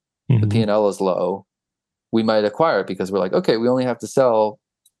for it, the P&L is low, we might acquire it because we're like, okay, we only have to sell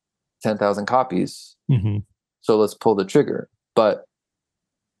 10,000 copies. So let's pull the trigger. But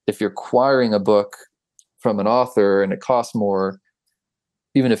if you're acquiring a book from an author and it costs more,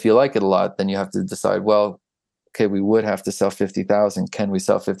 even if you like it a lot, then you have to decide, well, okay, we would have to sell 50,000. Can we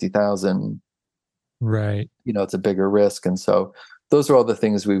sell 50,000? Right. It's a bigger risk. And so those are all the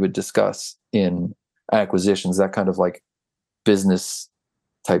things we would discuss in acquisitions, that kind of like business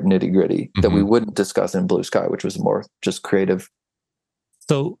type nitty gritty that we wouldn't discuss in Blue Sky, which was more just creative.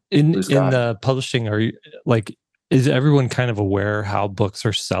 So in the publishing, are you like, is everyone kind of aware how books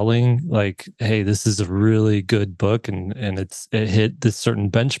are selling? Like, hey, this is a really good book and it hit this certain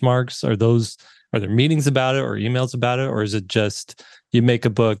benchmarks. Are there meetings about it or emails about it? Or is it just you make a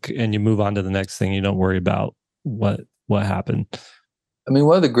book and you move on to the next thing? You don't worry about what happened. I mean,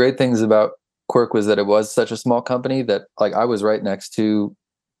 one of the great things about Quirk was that it was such a small company that like I was right next to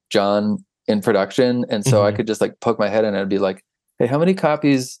John in production. And so I could just like poke my head in and I'd be like, hey, how many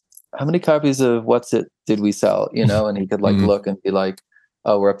copies of What's It did we sell? And he could like look and be like,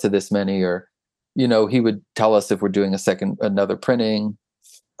 oh, we're up to this many, or, he would tell us if we're doing another printing.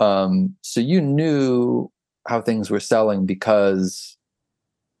 So you knew how things were selling because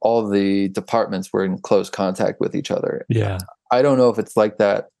all the departments were in close contact with each other. Yeah. I don't know if it's like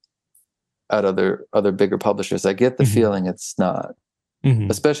that at other bigger publishers. I get the feeling it's not,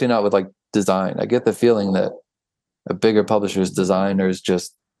 especially not with like design. I get the feeling that a bigger publisher's designers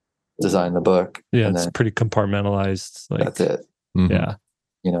just design the book. Yeah, and it's then pretty compartmentalized. Like that's it. Yeah.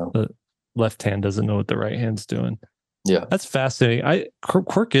 The left hand doesn't know what the right hand's doing. Yeah. That's fascinating.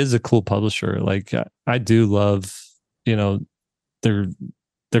 Quirk is a cool publisher. Like I do love, they're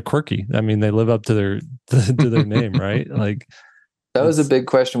quirky. I mean, they live up to their name, right? Like that was a big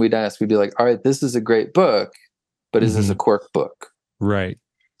question we'd ask. We'd be like, all right, this is a great book, but is this a Quirk book? Right.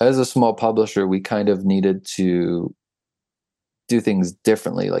 As a small publisher, we kind of needed to do things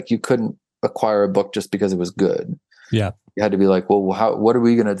differently. Like you couldn't acquire a book just because it was good. Yeah. You had to be like, well, what are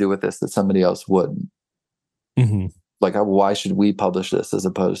we going to do with this that somebody else wouldn't? Like, why should we publish this as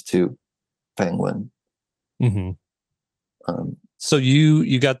opposed to Penguin? So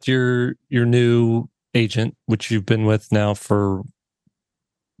you got your new agent, which you've been with now for,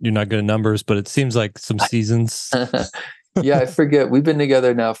 you're not good at numbers, but it seems like some seasons. Yeah, I forget. We've been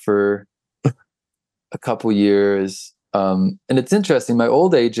together now for a couple years. And it's interesting. My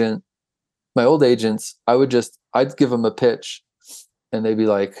old agents, I'd give them a pitch and they'd be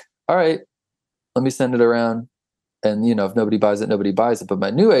like, all right, let me send it around. And, if nobody buys it, nobody buys it. But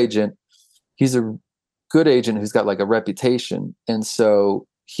my new agent, he's a good agent who's got like a reputation. And so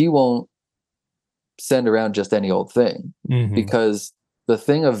he won't send around just any old thing because the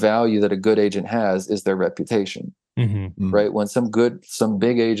thing of value that a good agent has is their reputation, right? When some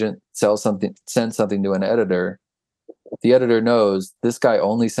big agent sends something to an editor, the editor knows this guy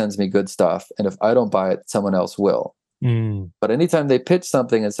only sends me good stuff. And if I don't buy it, someone else will. But anytime they pitch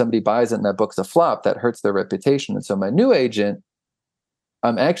something and somebody buys it and that book's a flop, that hurts their reputation. And so my new agent,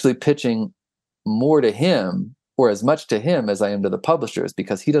 I'm actually pitching more to him or as much to him as I am to the publishers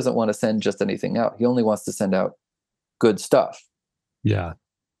because he doesn't want to send just anything out. He only wants to send out good stuff. Yeah.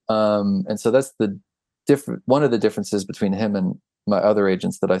 And so that's one of the differences between him and my other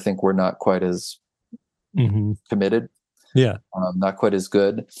agents that I think were not quite as committed. Yeah. Not quite as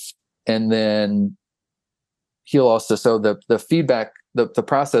good. And then he'll also, so the feedback, the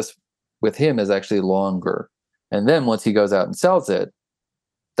process with him is actually longer. And then once he goes out and sells it,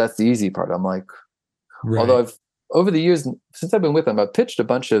 that's the easy part. I'm like, although over the years, since I've been with him, I pitched a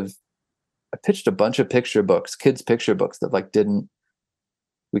bunch of picture books, kids' picture books that like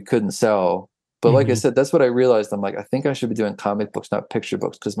we couldn't sell. But like I said, that's what I realized. I'm like, I think I should be doing comic books, not picture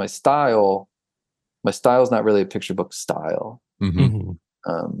books, because my style is not really a picture book style.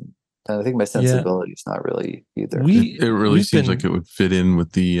 And I think my sensibility is not really either. It really seems like it would fit in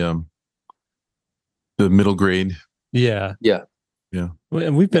with the middle grade. Yeah. Yeah. Yeah.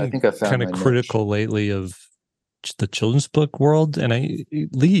 And we've been I think I found kind of my critical lately of the children's book world. And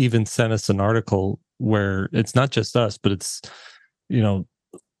Lee even sent us an article where it's not just us, but it's, you know,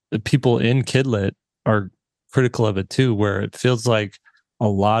 the people in Kidlit are critical of it too, where it feels like a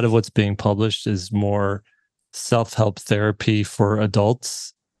lot of what's being published is more self-help therapy for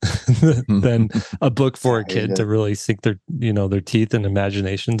adults than a book for a kid to really sink their, you know, their teeth and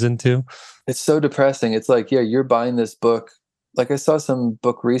imaginations into. It's so depressing. It's like, yeah, you're buying this book. Like I saw some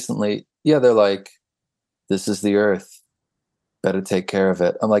book recently. Yeah, they're like, this is the earth. Better take care of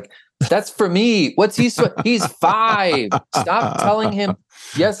it. I'm like, that's for me. What's he's 5. Stop telling him.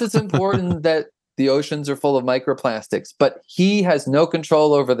 Yes, it's important that the oceans are full of microplastics, but he has no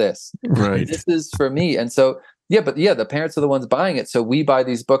control over this. Right. This is for me. And so, yeah, but yeah, the parents are the ones buying it. So we buy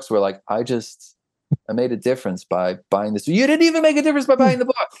these books. We're like, I made a difference by buying this. You didn't even make a difference by buying the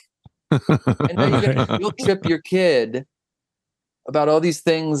book. And now you're going to guilt trip your kid about all these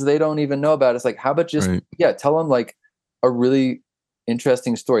things they don't even know about. It's like, how about just, tell them like a really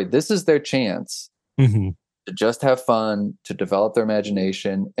interesting story. This is their chance to just have fun, to develop their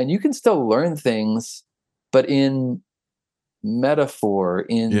imagination. And you can still learn things, but in metaphor,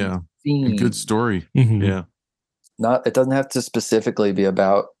 in theme. A good story. Yeah. It doesn't have to specifically be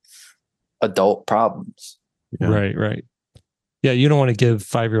about adult problems. Yeah. Right. Yeah, you don't want to give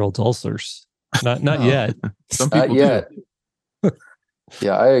 5-year-olds ulcers. Not yet. Some people not yet.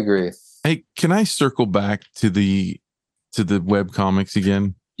 Yeah, I agree. Hey, can I circle back to the web comics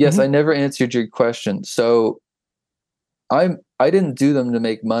again? Yes, I never answered your question. So I didn't do them to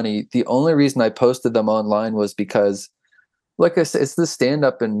make money. The only reason I posted them online was because, like I said, it's the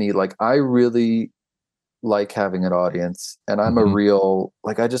stand-up in me. Like, I really like having an audience, and I'm a real,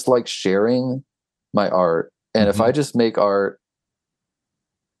 like, I just like sharing my art. And if I just make art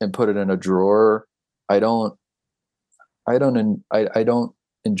and put it in a drawer, I don't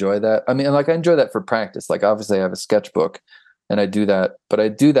enjoy that. I mean, like, I enjoy that for practice. Like, obviously I have a sketchbook and I do that, but I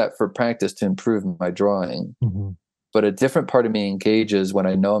do that for practice to improve my drawing. But a different part of me engages when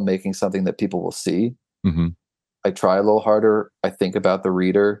I know I'm making something that people will see. I try a little harder. I think about the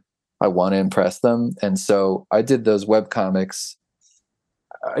reader. I want to impress them. And so I did those web comics.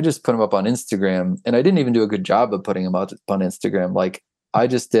 I just put them up on Instagram, and I didn't even do a good job of putting them up on Instagram. Like, I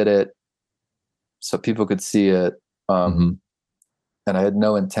just did it so people could see it. And I had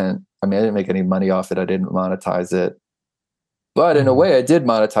no intent. I mean, I didn't make any money off it. I didn't monetize it. But in a way, I did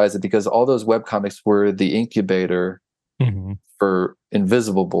monetize it because all those webcomics were the incubator for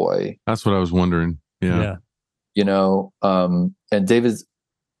Invisible Boy. That's what I was wondering. Yeah. You know, and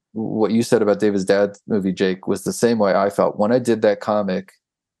what you said about David's dad's movie, Jake, was the same way I felt. When I did that comic,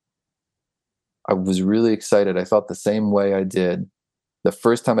 I was really excited. I felt the same way I did the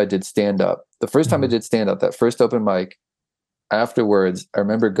first time I did stand-up. The first time I did stand-up, that first open mic, afterwards, I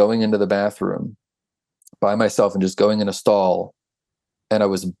remember going into the bathroom by myself and just going in a stall, and I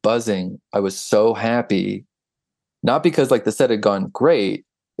was buzzing. I was so happy, not because like the set had gone great,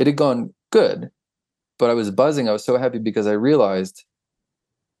 it had gone good, but I was buzzing. I was so happy because I realized,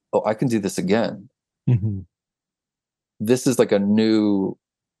 oh, I can do this again. This is like a new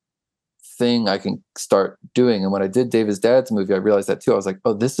thing I can start doing. And when I did David's dad's movie, I realized that too. I was like,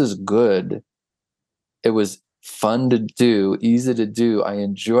 oh, this is good. It was fun to do, easy to do. I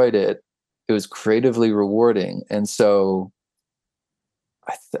enjoyed it. It was creatively rewarding. And so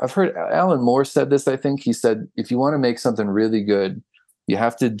I've heard Alan Moore said this. I think he said, if you want to make something really good, you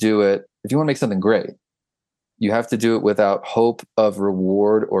have to do it. If you want to make something great, you have to do it without hope of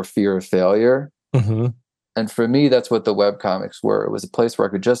reward or fear of failure. And for me, that's what the webcomics were. It was a place where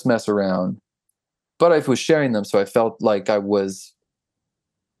I could just mess around, but I was sharing them. So I felt like I was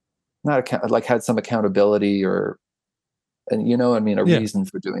like had some accountability a reason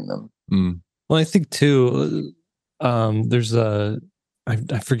for doing them. Well, I think too, there's I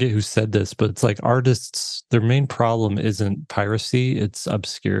forget who said this, but it's like artists, their main problem isn't piracy, it's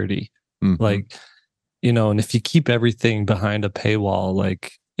obscurity. Like, you know, and if you keep everything behind a paywall,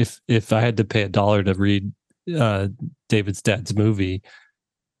 like if I had to pay $1 to read David's dad's movie,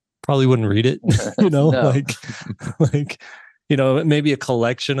 probably wouldn't read it. You know, like, you know, maybe a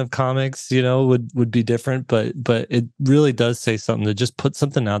collection of comics, you know, would be different, but it really does say something to just put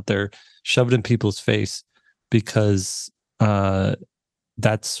something out there, shove it in people's face, because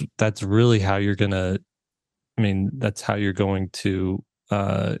that's really how you're gonna. I mean, that's how you're going to,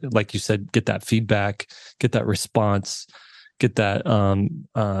 like you said, get that feedback, get that response, get that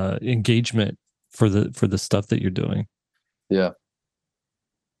engagement for the stuff that you're doing. And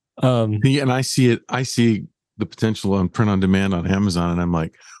I see the potential on print on demand on Amazon, and I'm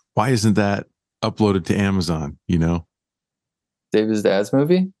like, why isn't that uploaded to Amazon? You know, David's dad's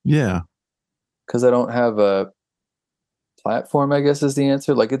movie? Yeah. Because I don't have a platform, I guess is the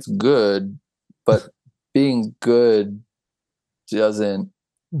answer. Like, it's good, but being good doesn't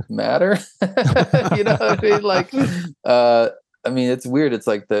matter. You know what I mean? Like, I mean, it's weird. It's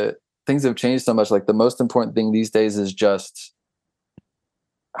like the things have changed so much. Like, the most important thing these days is just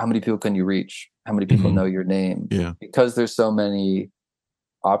how many people can you reach? How many people know your name? Yeah. Because there's so many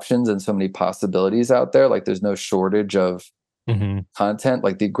options and so many possibilities out there. Like, there's no shortage of content.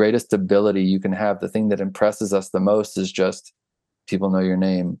 Like, the greatest ability you can have, the thing that impresses us the most, is just people know your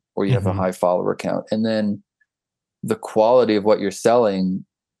name, or you have a high follower count. And then the quality of what you're selling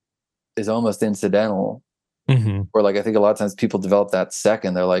is almost incidental. Or like, I think a lot of times people develop that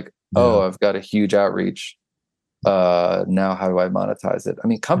second. They're like, oh, I've got a huge outreach. Now how do I monetize it? I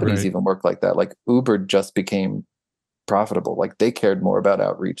mean, companies even work like that. Like, Uber just became profitable. Like, they cared more about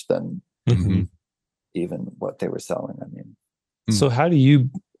outreach than even what they were selling. I mean, so how do you,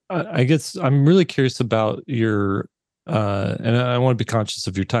 I guess I'm really curious about your, and I want to be conscious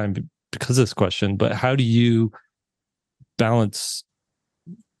of your time because of this question, but how do you balance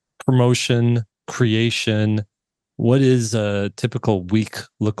promotion, creation? What is a typical week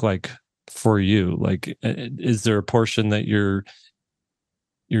look like for you? Like, is there a portion that you're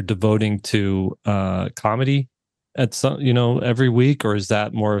devoting to comedy at some, every week, or is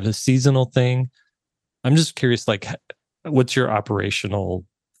that more of a seasonal thing? I'm just curious, like, what's your operational,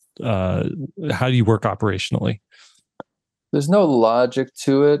 how do you work operationally? There's no logic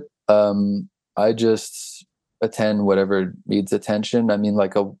to it. I just attend whatever needs attention. I mean,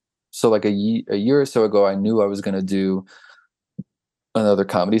 like a year or so ago, I knew I was going to do another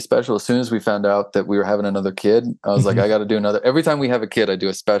comedy special. As soon as we found out that we were having another kid, I was like, I got to do another. Every time we have a kid, I do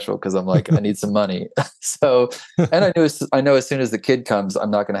a special because I'm like, I need some money. So, and I know as soon as the kid comes, I'm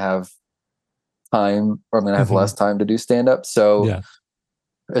not going to have time, or I'm going to have less time to do stand up. So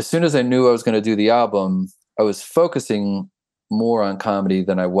as soon as I knew I was going to do the album, I was focusing more on comedy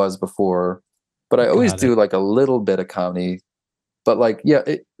than I was before, but I always do like a little bit of comedy, but like, yeah,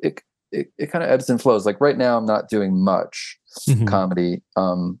 it kind of ebbs and flows. Like, right now I'm not doing much comedy,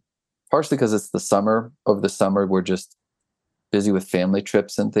 partially because it's the summer. Over the summer, we're just busy with family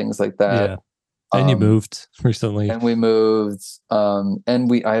trips and things like that. Yeah. And you moved recently. And we moved. I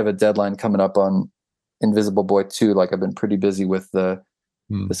have a deadline coming up on Invisible Boy 2. Like, I've been pretty busy with the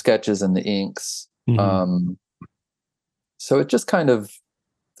sketches and the inks. So it just kind of,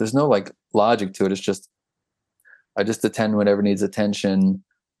 there's no like logic to it. It's just, I just attend whatever needs attention.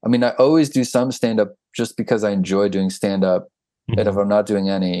 I mean, I always do some stand-up just because I enjoy doing stand-up. And if I'm not doing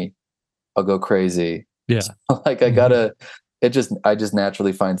any, I'll go crazy. Yeah. So, like, I just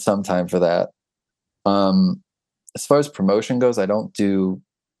naturally find some time for that. As far as promotion goes, I don't do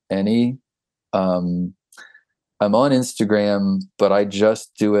any. I'm on Instagram, but I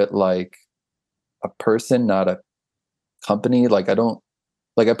just do it like a person, not a company. Like, I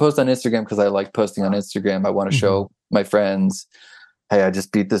post on Instagram because I like posting on Instagram. I want to show my friends, hey, I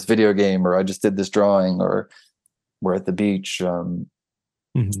just beat this video game, or I just did this drawing, or we're at the beach. I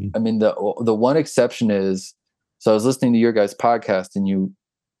mean, the one exception is, so I was listening to your guys' podcast, and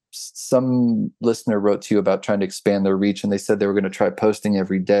some listener wrote to you about trying to expand their reach, and they said they were going to try posting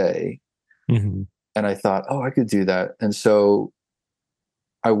every day. And I thought, oh, I could do that. And so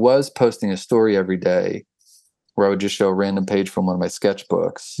I was posting a story every day where I would just show a random page from one of my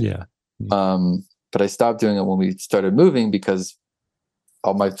sketchbooks. Yeah. But I stopped doing it when we started moving, because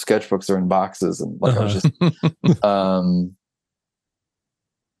all my sketchbooks are in boxes, and like I was just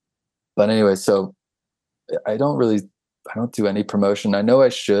but anyway, so I don't do any promotion. I know I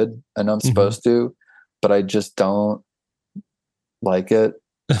should. I know I'm supposed to, but I just don't like it.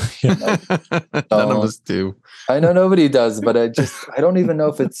 None of us do. I know nobody does, but I don't even know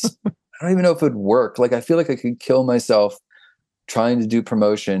if it would work. Like, I feel like I could kill myself trying to do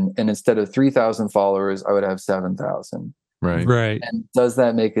promotion, and instead of 3,000 followers, I would have 7,000. Right. And does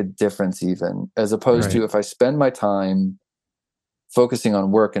that make a difference, even as opposed to if I spend my time focusing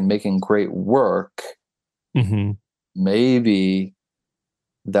on work and making great work, maybe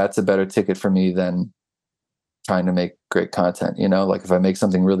that's a better ticket for me than trying to make great content. Like, if I make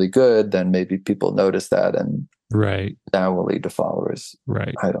something really good, then maybe people notice that, and that will lead to followers.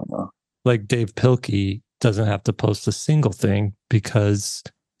 Right. I don't know. Like, Dave Pilkey doesn't have to post a single thing because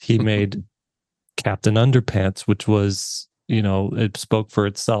he made Captain Underpants, which was, it spoke for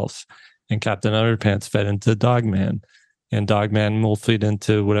itself. And Captain Underpants fed into Dogman, and Dogman will feed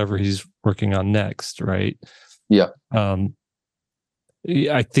into whatever he's working on next. Right. Yeah.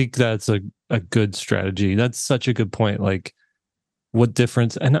 I think that's a good strategy. That's such a good point. Like, what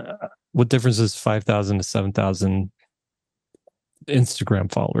difference is 5,000 to 7,000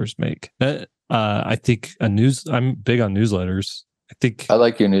 Instagram followers make. I think I'm big on newsletters. I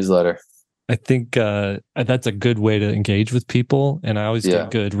like your newsletter. I think that's a good way to engage with people, and I always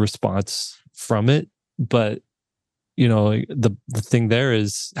get good response from it. But the thing there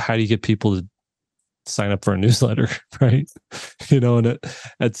is, how do you get people to sign up for a newsletter, right? And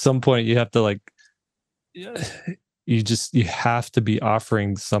at some point you have to you have to be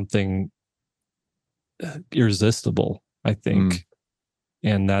offering something irresistible, I think.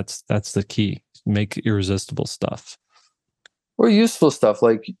 And that's the key. Make irresistible stuff. Or useful stuff.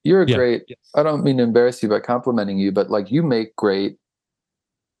 Like, you're great. I don't mean to embarrass you by complimenting you, but like, you make great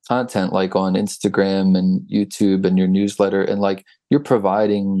content, like on Instagram and YouTube and your newsletter, and like, you're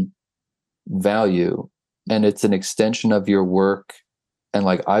providing value, and it's an extension of your work. And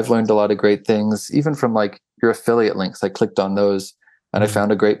like, I've learned a lot of great things, even from like your affiliate links. I clicked on those and I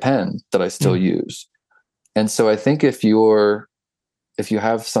found a great pen that I still use. And so I think if you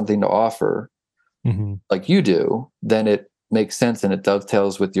have something to offer, like you do, then it makes sense and it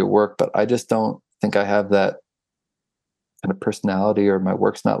dovetails with your work. But I just don't think I have that kind of personality, or my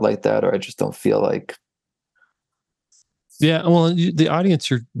work's not like that, or I just don't feel like. Yeah, well, the audience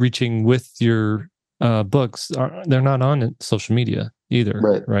you're reaching with your books, they're not on social media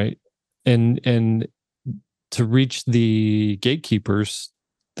either, right? And to reach the gatekeepers,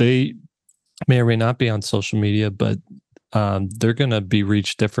 they may or may not be on social media, but they're going to be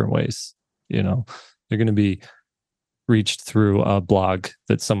reached different ways. They're going to be reached through a blog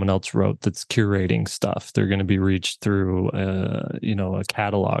that someone else wrote that's curating stuff. They're going to be reached through a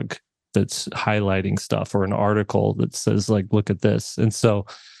catalog that's highlighting stuff, or an article that says like, look at this. And so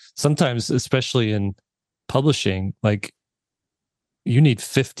sometimes, especially in publishing, like, you need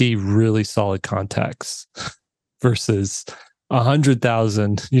 50 really solid contacts versus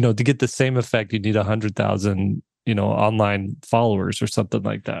 100,000. To get the same effect, you need 100,000 online followers or something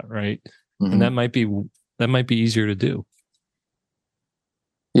like that, right? And that might be easier to do.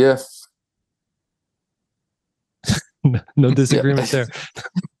 Yeah. No disagreement there.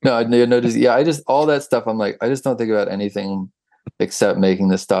 No, I just, all that stuff, I'm like, I just don't think about anything except making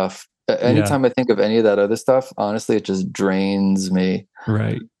this stuff. Anytime I think of any of that other stuff, honestly, it just drains me.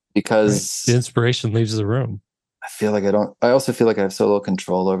 Right. Because the inspiration leaves the room. I also feel like I have so little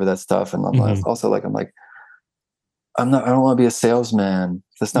control over that stuff. And I'm also like, I don't want to be a salesman.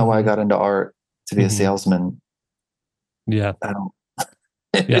 That's not why I got into art, to be a salesman. Yeah. I don't.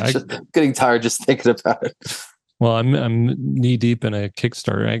 Just getting tired just thinking about it. Well, I'm knee deep in a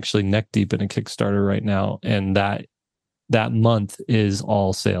Kickstarter, actually neck deep in a Kickstarter right now, and that month is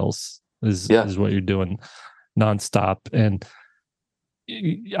all sales. Is what you're doing nonstop. And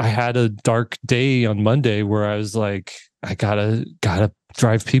I had a dark day on Monday where I was like, I gotta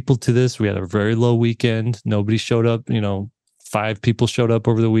drive people to this. We had a very low weekend. Nobody showed up. 5 people showed up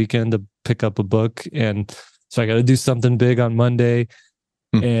over the weekend to pick up a book, and so I got to do something big on Monday.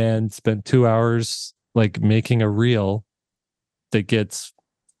 And spent 2 hours like making a reel that gets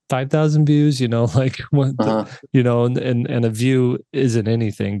 5,000 views, like what, and a view isn't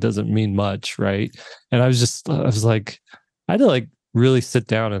anything, doesn't mean much. Right. And I was like, I had to like really sit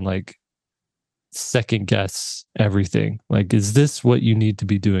down and like second guess everything. Like, is this what you need to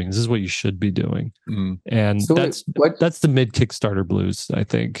be doing? Is this what you should be doing? And so that's the mid Kickstarter blues, I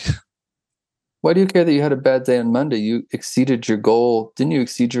think. Why do you care that you had a bad day on Monday? You exceeded your goal. Didn't you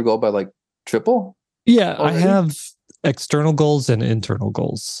exceed your goal by like triple? Yeah, already? I have external goals and internal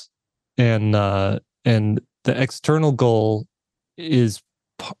goals. And the external goal is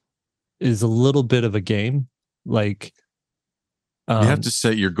a little bit of a game. Like, you have to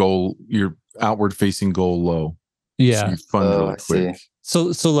set your goal, your outward facing goal low. Yeah. So you fund really quick.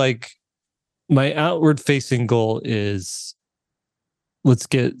 So like, my outward facing goal is, let's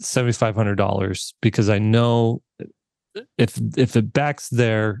get $7,500, because I know if it backs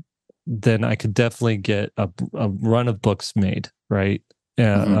there, then I could definitely get a run of books made, right?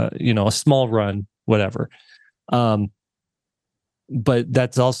 A small run, whatever. But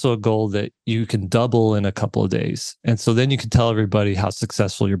that's also a goal that you can double in a couple of days. And so then you can tell everybody how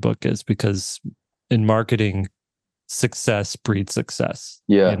successful your book is, because in marketing, success breeds success.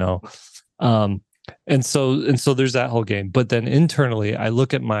 Yeah. And so there's that whole game. But then internally, I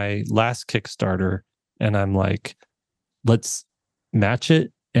look at my last Kickstarter and I'm like, let's match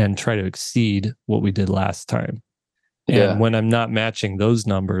it and try to exceed what we did last time. And when I'm not matching those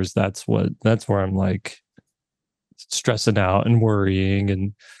numbers, that's where I'm like stressing out and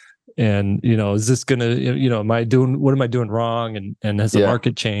worrying and is this gonna, what am I doing wrong? And has the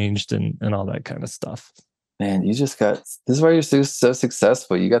market changed and all that kind of stuff. Man, this is why you're so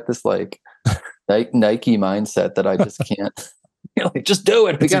successful. You got this like Nike mindset that I just can't. You're like, just do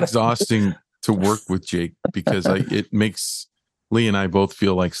it. It's exhausting to work with Jake because it makes Lee and I both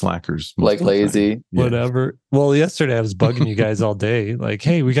feel like slackers, like lazy, whatever. Well, yesterday I was bugging you guys all day, like,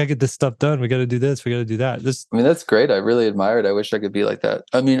 hey, we gotta get this stuff done. We gotta do this. We gotta do that. I mean, that's great. I really admire it. I wish I could be like that.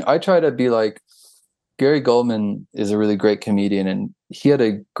 I mean, I try to be like Gary Goldman is a really great comedian, and he had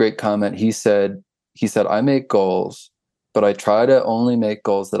a great comment. He said, I make goals, but I try to only make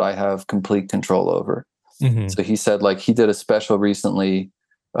goals that I have complete control over. Mm-hmm. So he said, like, he did a special recently.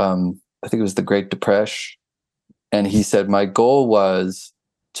 I think it was the Great Depression. And he said, my goal was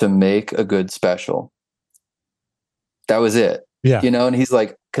to make a good special. That was it. Yeah. And he's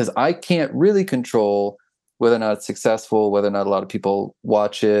like, because I can't really control whether or not it's successful, whether or not a lot of people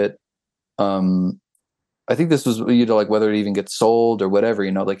watch it. I think this was, like whether it even gets sold or whatever,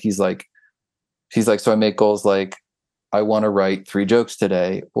 like he's like, so I make goals like I want to write 3 jokes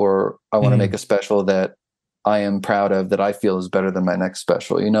today, or I want to make a special that I am proud of, that I feel is better than my next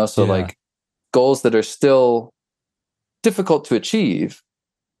special, So like goals that are still difficult to achieve,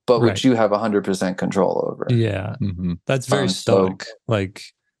 but which you have 100% control over. Yeah. Mm-hmm. That's very stoic. So, like,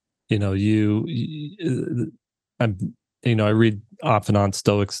 I read off and on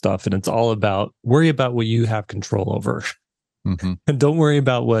stoic stuff, and it's all about worry about what you have control over. Mm-hmm. And don't worry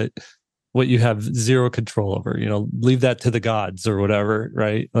about what you have zero control over. Leave that to the gods or whatever,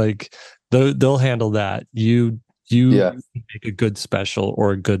 right? Like they'll handle that. You make a good special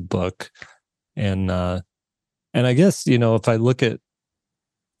or a good book. And I guess, if I look at,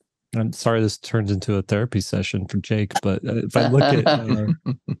 I'm sorry, this turns into a therapy session for Jake, but if I look at, I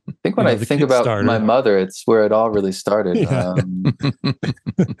think when I think about my mother, it's where it all really started. Yeah.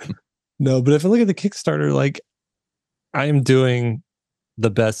 No, but if I look at the Kickstarter, like I am doing the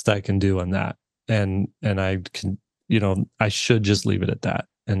best I can do on that. And I can, I should just leave it at that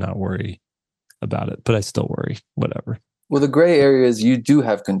and not worry about it, but I still worry, whatever. Well, the gray area is you do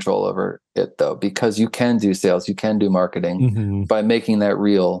have control over it, though, because you can do sales, you can do marketing. Mm-hmm. By making that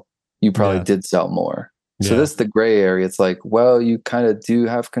real, you probably did sell more. So this is the gray area. It's like, well, you kind of do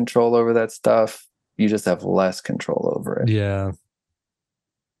have control over that stuff. You just have less control over it. Yeah.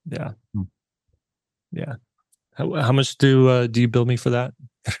 Yeah. Yeah. How much do you bill me for that?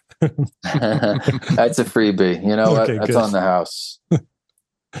 That's a freebie. You know what? That's good. On the house.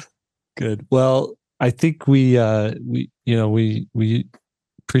 Good. Well, I think we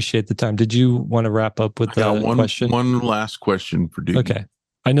appreciate the time. Did you want to wrap up with one question? One last question for Doogie. Okay.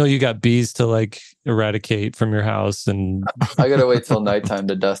 I know you got bees to like eradicate from your house, and I gotta wait till nighttime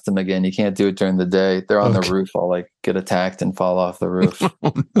to dust them again. You can't do it during the day. They're on the roof. I'll like get attacked and fall off the roof.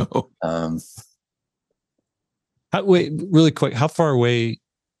 Oh, no. Wait, really quick. How far away?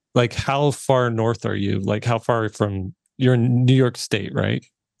 Like, how far north are you? Like, how far from? You're in New York State, right?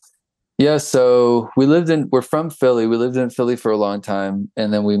 Yeah, so we're from Philly. We lived in Philly for a long time,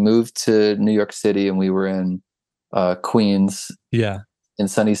 and then we moved to New York City, and we were in Queens, in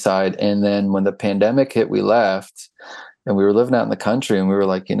Sunnyside. And then when the pandemic hit, we left, and we were living out in the country, and we were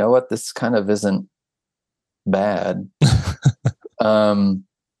like, you know what, this kind of isn't bad. And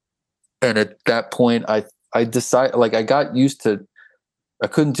at that point, I decided, like, I got used to, I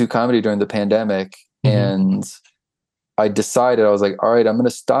couldn't do comedy during the pandemic, and I decided, I was like, all right, I'm going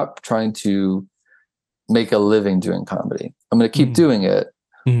to stop trying to make a living doing comedy. I'm going to keep doing it.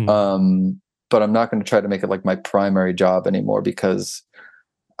 But I'm not going to try to make it like my primary job anymore, because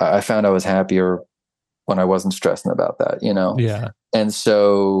I found I was happier when I wasn't stressing about that, Yeah. And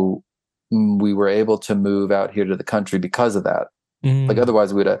so we were able to move out here to the country because of that. Like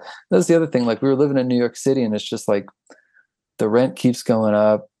otherwise that's the other thing. Like we were living in New York City, and it's just like the rent keeps going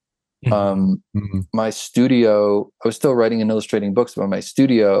up. My studio, I was still writing and illustrating books, but my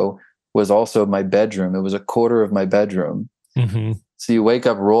studio was also my bedroom. It was a quarter of my bedroom. So you wake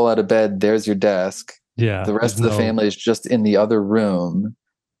up, roll out of bed, there's your desk. Yeah. The rest of the family is just in the other room.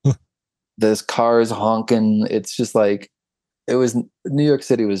 There's cars honking. It's just like, New York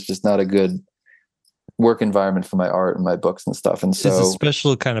City was just not a good work environment for my art and my books and stuff. And so it's a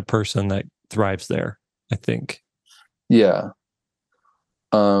special kind of person that thrives there, I think. Yeah.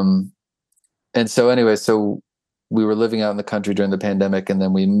 And so anyway, so we were living out in the country during the pandemic, and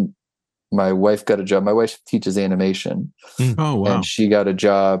then my wife got a job. My wife teaches animation. Oh, wow. And she got a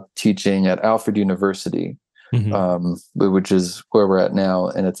job teaching at Alfred University, which is where we're at now.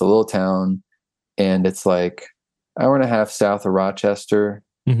 And it's a little town, and it's like an hour and a half south of Rochester,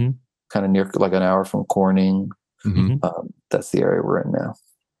 kind of near, like an hour from Corning. That's the area we're in now.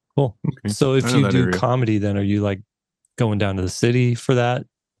 Cool. Okay. So if you do comedy, then are you like going down to the city for that?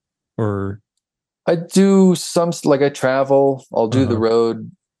 Or I do some, like I travel, I'll do the road.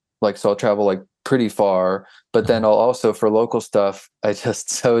 Like, so I'll travel like pretty far. But then I'll also, for local stuff,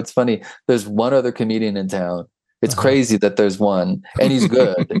 so it's funny. There's one other comedian in town. It's crazy that there's one, and he's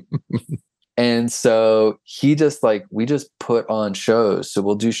good. And so we just put on shows. So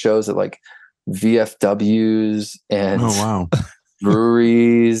we'll do shows at like VFWs and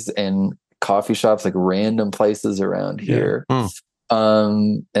breweries and coffee shops, like random places around here.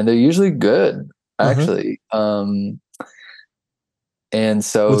 And they're usually good, actually. And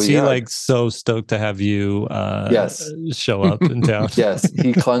so was he like so stoked to have you yes, show up in town? Yes,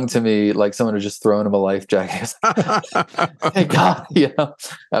 he clung to me like someone had just thrown him a life jacket. Thank God,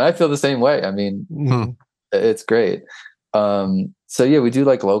 and I feel the same way. I mean, it's great. So yeah, we do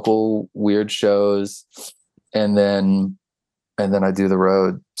like local weird shows, and then I do the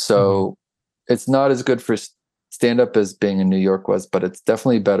road. So it's not as good for stand up as being in New York was, but it's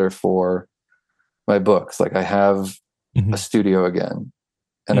definitely better for my books. Like I have a studio again,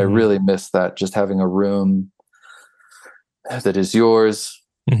 and I really miss that, just having a room that is yours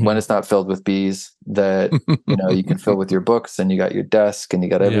when it's not filled with bees, that you can fill with your books, and you got your desk, and you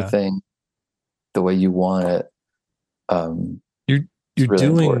got everything the way you want it. You're really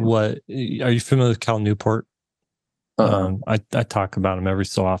doing important. what? Are you familiar with Cal Newport? I talk about him every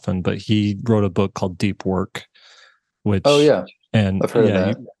so often, but he wrote a book called Deep Work, which and I've heard of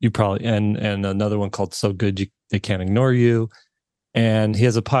that. You probably and another one called So Good They Can't Ignore You, and he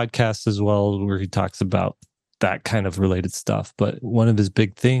has a podcast as well where he talks about that kind of related stuff. But one of his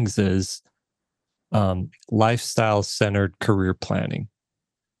big things is lifestyle centered career planning,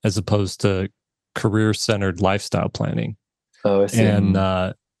 as opposed to career centered lifestyle planning. Oh, I see.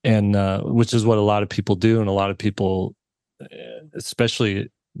 And which is what a lot of people do, and a lot of people, especially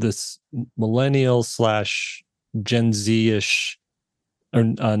this millennial / Gen Z-ish, or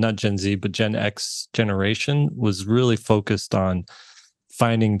not Gen Z, but Gen X generation, was really focused on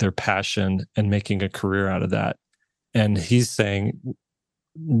finding their passion and making a career out of that. And he's saying,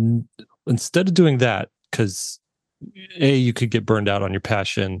 instead of doing that, because you could get burned out on your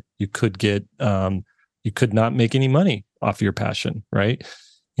passion, you could not make any money off your passion, right?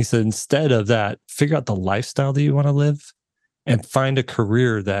 He said, instead of that, figure out the lifestyle that you want to live and find a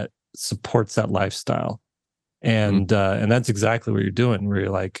career that supports that lifestyle. And that's exactly what you're doing, where you're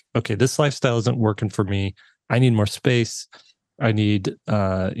like, okay, this lifestyle isn't working for me. I need more space. I need,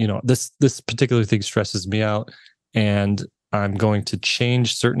 this particular thing stresses me out, and I'm going to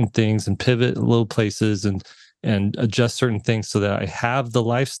change certain things and pivot little places and adjust certain things so that I have the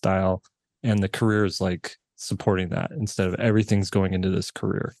lifestyle, and the career is like supporting that instead of everything's going into this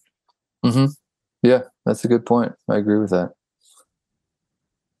career. Yeah, that's a good point. I agree with that.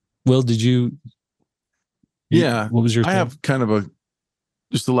 Will, did you? Yeah. What was your thing? I have kind of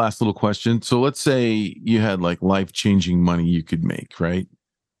just the last little question. So let's say you had like life-changing money you could make, right?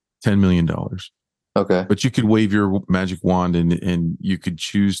 $10 million. Okay. But you could wave your magic wand and you could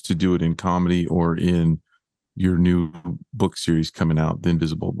choose to do it in comedy or in your new book series coming out, The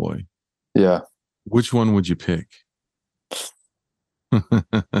Invisible Boy. Yeah. Which one would you pick?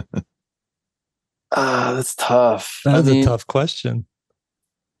 That's tough. That was a tough question.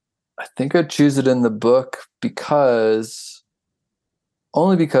 I think I'd choose it in the book because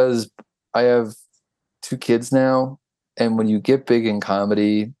I have 2 kids now, and when you get big in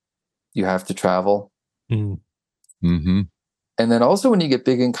comedy, you have to travel. And then also when you get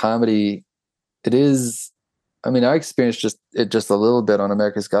big in comedy, it is, I mean, I experienced it just a little bit on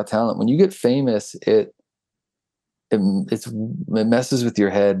America's Got Talent. When you get famous, it messes with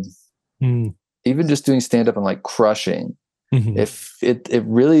your head. Even just doing stand-up and like crushing. If it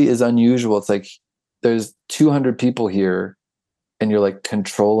really is unusual, it's like there's 200 people here and you're like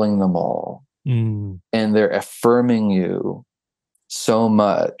controlling them all, and they're affirming you so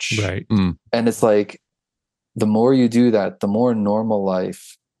much, right? And it's like the more you do that, the more normal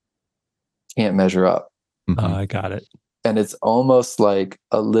life can't measure up. I got it. And it's almost like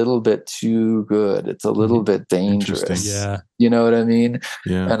a little bit too good. It's a little bit dangerous. Yeah, you know what I mean?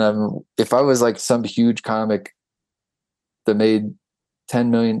 Yeah. And if I was like some huge comic that made 10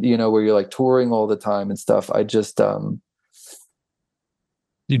 million, where you're like touring all the time and stuff, I just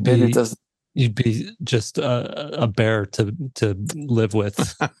you'd be just a bear to live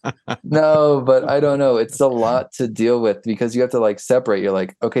with. No, but I don't know. It's a lot to deal with because you have to like separate. You're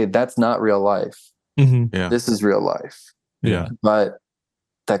like, okay, that's not real life. Yeah. This is real life. Yeah. But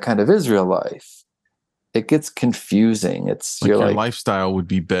that kind of is real life. It gets confusing. It's like your lifestyle would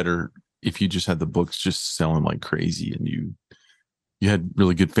be better if you just had the books just selling like crazy and you had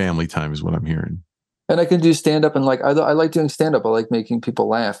really good family time is what I'm hearing. And I can do stand up, and like I like doing stand up. I like making people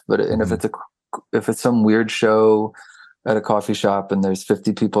laugh. But if it's some weird show at a coffee shop and there's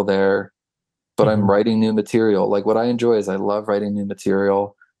 50 people there, but I'm writing new material. Like what I enjoy is I love writing new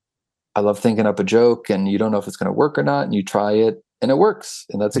material. I love thinking up a joke and you don't know if it's going to work or not. And you try it and it works.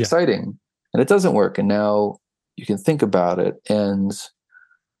 And that's exciting. And it doesn't work. And now you can think about it. And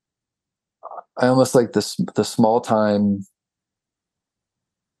I almost like the small time.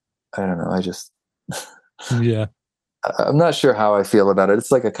 I don't know. I just, I'm not sure how I feel about it.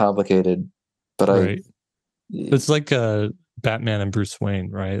 It's like a complicated, but it's like Batman and Bruce Wayne,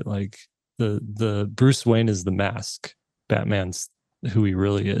 right? Like the Bruce Wayne is the mask. Batman's who he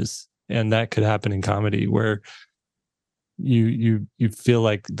really is. And that could happen in comedy where you feel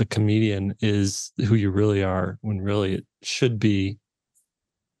like the comedian is who you really are when really it should be,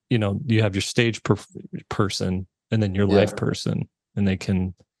 you know, you have your stage person and then your life person, and they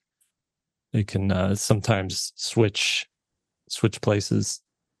can sometimes switch places.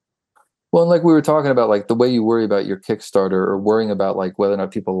 Well, and like we were talking about, like the way you worry about your Kickstarter or worrying about like whether or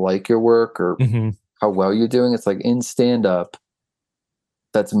not people like your work or how well you're doing, it's like in stand-up,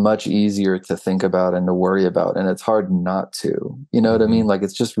 that's much easier to think about and to worry about. And it's hard not to, you know what I mean? Like,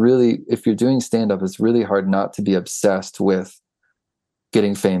 it's just really, if you're doing stand-up, it's really hard not to be obsessed with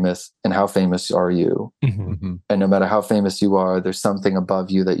getting famous and how famous are you. And no matter how famous you are, there's something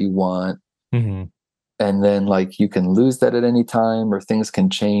above you that you want. And then like, you can lose that at any time or things can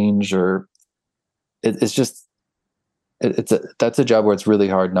change or it's just, that's a job where it's really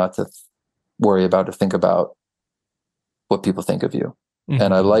hard not to worry about or think about what people think of you.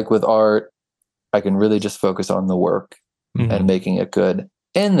 And I like with art, I can really just focus on the work and making it good.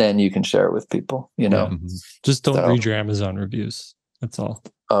 And then you can share it with people, you know. Just don't read your Amazon reviews. That's all.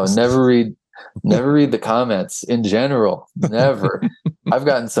 Oh, never read the comments in general. Never. I've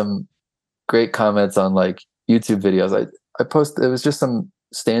gotten some great comments on like YouTube videos. I posted, it was just some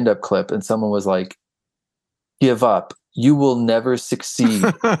stand-up clip and someone was like, "Give up. You will never succeed."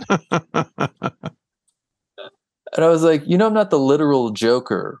 And I was like, you know, I'm not the literal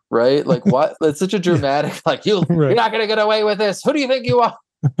Joker, right? Like, what? It's such a dramatic, like, you're not going to get away with this. Who do you think you are?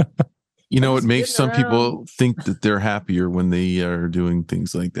 You know, it makes some people think that they're happier when they are doing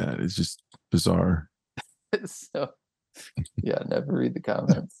things like that. It's just bizarre. So, yeah, never read the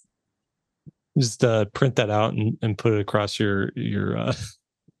comments. Just print that out and put it across your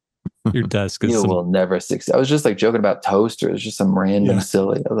desk. You will never succeed. I was just like joking about toasters, just some random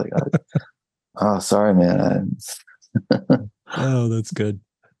silly. I was like, oh, sorry, man. Oh, that's good.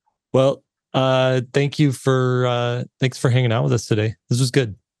 Well, thanks for hanging out with us today. This was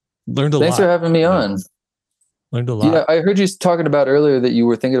good. Learned a lot. Thanks for having me on. Learned a lot. Yeah, I heard you talking about earlier that you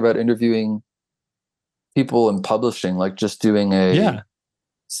were thinking about interviewing people in publishing, like just doing a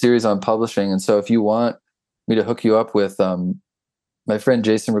series on publishing. And so if you want me to hook you up with my friend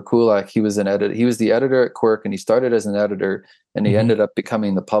Jason Rakulak, he was the editor at Quirk, and he started as an editor and he ended up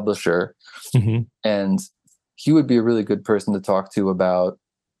becoming the publisher. And he would be a really good person to talk to about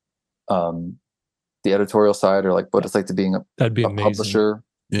the editorial side, or like what it's like to being a publisher.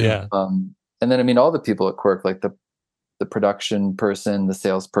 And then, I mean, all the people at Quirk, like the production person, the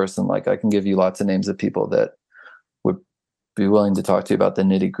salesperson, like I can give you lots of names of people that would be willing to talk to you about the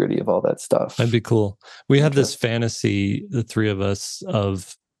nitty gritty of all that stuff. That'd be cool. We have this fantasy, the three of us,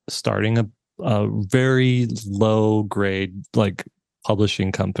 of starting a very low grade, like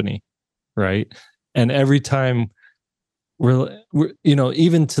publishing company. Right. And every time we're, you know,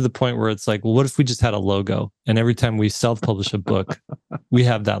 even to the point where it's like, well, what if we just had a logo? And every time we self-publish a book, we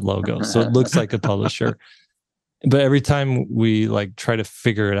have that logo. So it looks like a publisher. But every time we like try to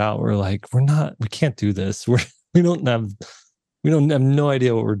figure it out, we're like, we can't do this. We don't have no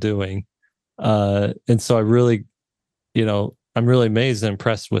idea what we're doing. And so I really, you know, I'm really amazed and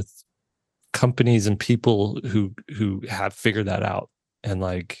impressed with companies and people who have figured that out and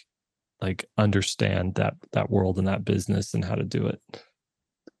like understand that world and that business and how to do it.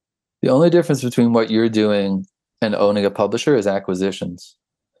 The only difference between what you're doing and owning a publisher is acquisitions,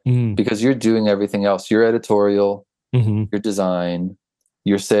 because you're doing everything else. Your editorial, your design,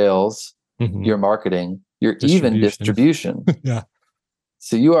 your sales, your marketing, your even distribution.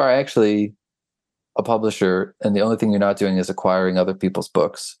 So you are actually a publisher, and the only thing you're not doing is acquiring other people's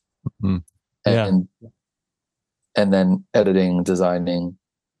books and then editing, designing,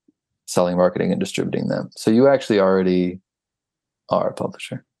 selling, marketing, and distributing them. So you actually already are a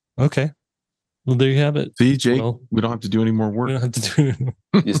publisher. Okay. Well, there you have it. See, Jake, we don't have to do any more work. We don't have to do anymore.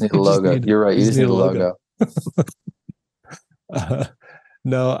 You just need a logo. You're right. You just need a logo.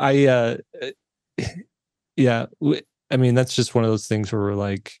 No, I mean, that's just one of those things where we're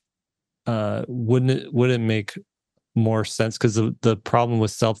like, would it make more sense? Because the problem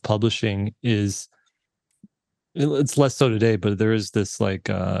with self-publishing is it's less so today, but there is this like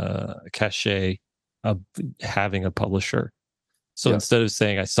cachet of having a publisher. So instead of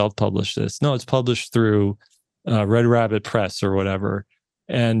saying I self-publish this, no, it's published through Red Rabbit Press or whatever.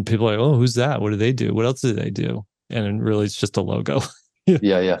 And people are like, oh, who's that? What do they do? What else do they do? And really, it's just a logo.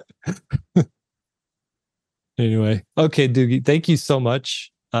 Yeah. Anyway, okay, Doogie, thank you so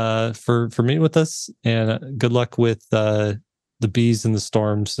much for meeting with us, and good luck with the bees and the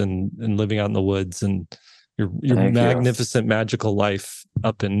storms and living out in the woods and your magnificent magical life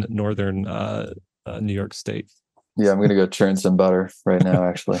up in northern New York State. Yeah, I'm gonna go churn some butter right now.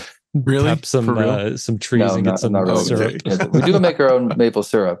 Actually, really? Tap some trees and get some syrup. Yeah, we do make our own maple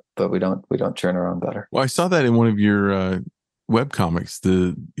syrup, but we don't churn our own butter. Well, I saw that in one of your web comics.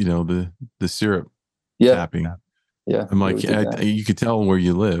 The syrup. Tapping. Yeah. I'm like, you could tell where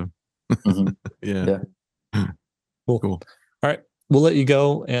you live. Mm-hmm. Yeah. Cool. All right, we'll let you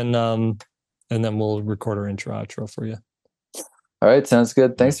go, and then we'll record our intro outro for you. All right, sounds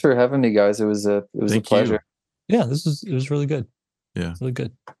good. Thanks for having me, guys. It was a pleasure. Yeah, it was really good. Yeah, it's really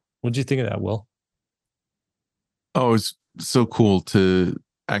good. What did you think of that, Will? Oh, it's so cool to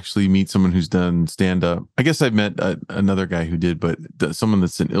actually meet someone who's done stand up. I guess I've met another guy who did, but someone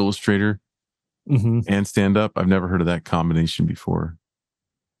that's an illustrator and stand up. I've never heard of that combination before.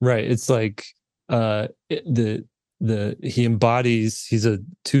 Right. It's like he embodies. He's a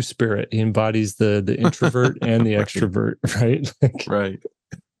two-spirit. He embodies the introvert and the extrovert. Right. Right.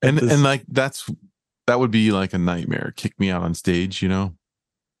 And like that would be like a nightmare. Kick me out on stage,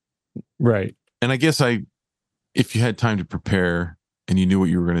 Right. And I guess if you had time to prepare and you knew what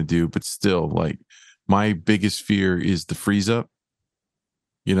you were going to do, but still, like, my biggest fear is the freeze up.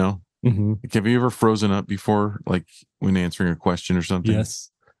 Like, have you ever frozen up before, like when answering a question or something?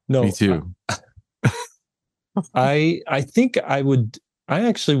 Yes. No. Me too. I think I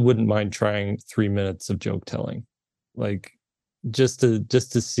actually wouldn't mind trying 3 minutes of joke telling, like just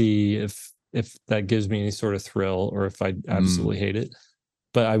to see if that gives me any sort of thrill or if I absolutely hate it.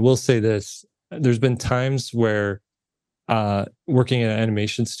 But I will say this: there's been times where working in an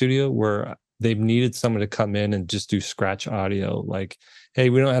animation studio where they've needed someone to come in and just do scratch audio, like, hey,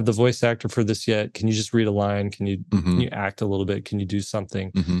 we don't have the voice actor for this yet. Can you just read a line? Can you act a little bit? Can you do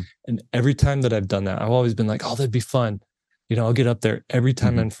something? And every time that I've done that, I've always been like, oh, that'd be fun. I'll get up there every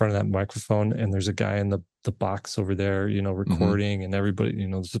time I'm in front of that microphone and there's a guy in the box over there, recording, and everybody,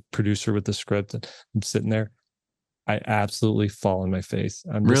 there's a producer with the script, and I'm sitting there. I absolutely fall on my face.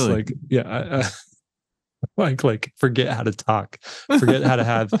 I'm just like, yeah, like forget how to talk, forget how to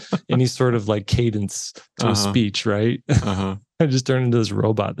have any sort of like cadence to a speech, right? I just turn into this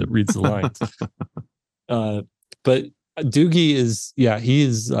robot that reads the lines. But Doogie is, he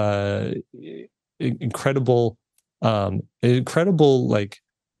is incredible like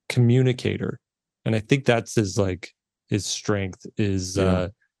communicator, and I think that's his strength is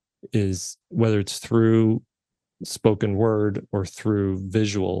whether it's through spoken word or through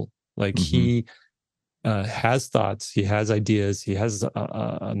visual. Like he has thoughts, he has ideas, he has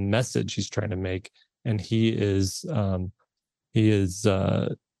a message he's trying to make, and he is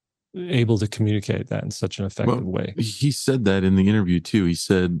able to communicate that in such an effective way. He said that in the interview too. He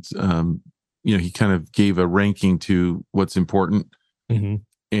said, he kind of gave a ranking to what's important, and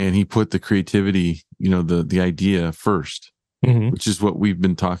he put the creativity, the idea first, which is what we've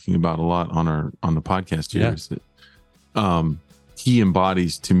been talking about a lot on the podcast here. Is that he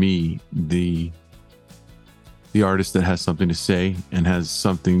embodies, to me, the artist that has something to say and has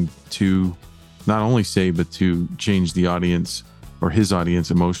something to not only say, but to change the audience or his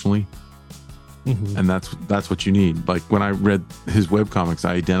audience emotionally. And that's what you need. Like, when I read his webcomics,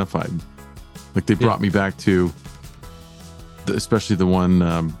 I identified, like, they brought me back to especially the one,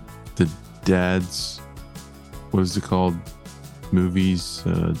 the dad's, what is it called? Movies.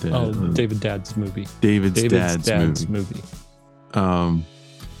 David Dad's movie. David's dad's movie.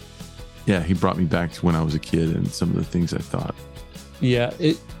 He brought me back to when I was a kid and some of the things I thought. Yeah,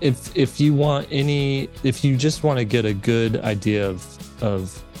 if you just want to get a good idea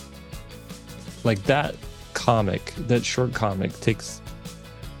of like that comic, that short comic takes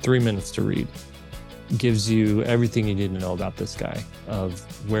 3 minutes to read, gives you everything you need to know about this guy, of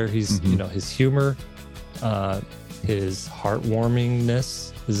where he's, his humor, his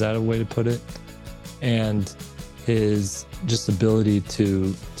heartwarmingness, is that a way to put it? And his just ability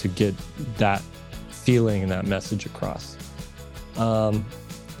to get that feeling and that message across. All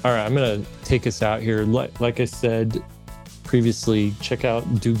right, I'm gonna take us out here. Like I said previously, check out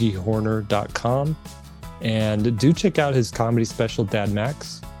DoogieHorner.com, and do check out his comedy special Dad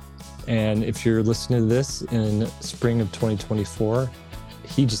Max. And if you're listening to this in spring of 2024,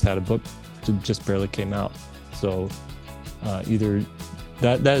 he just had a book that just barely came out. So either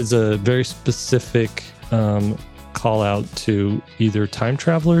that is a very specific call out to either time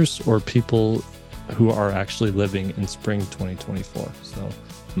travelers or people who are actually living in spring 2024. So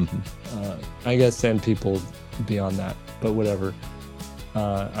I guess, and people beyond that, but whatever.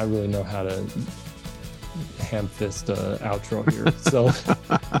 I really know how to ham fist outro here. So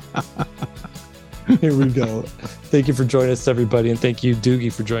here we go. Thank you for joining us, everybody. And thank you,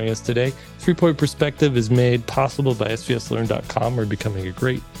 Doogie, for joining us today. 3-Point Perspective is made possible by svslearn.com, where becoming a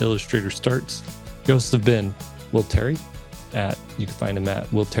great illustrator starts. Your hosts have been Will Terry. You can find him at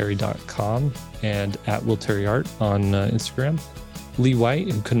willterry.com and at willterryart on Instagram. Lee White,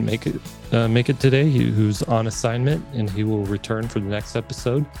 who couldn't make it today, who's on assignment, and he will return for the next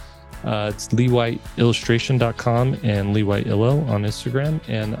episode. It's leewhiteillustration.com and leewhiteillo on Instagram,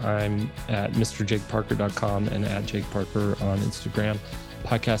 and I'm at mrjakeparker.com and at Jake Parker on Instagram.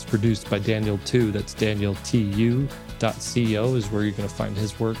 Podcast produced by Daniel Tu. That's danieltu.co is where you're going to find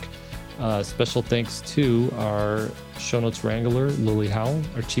his work. Special thanks to our show notes wrangler, Lily Howell,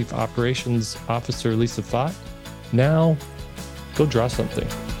 our chief operations officer, Lisa Fott. Now, go draw something.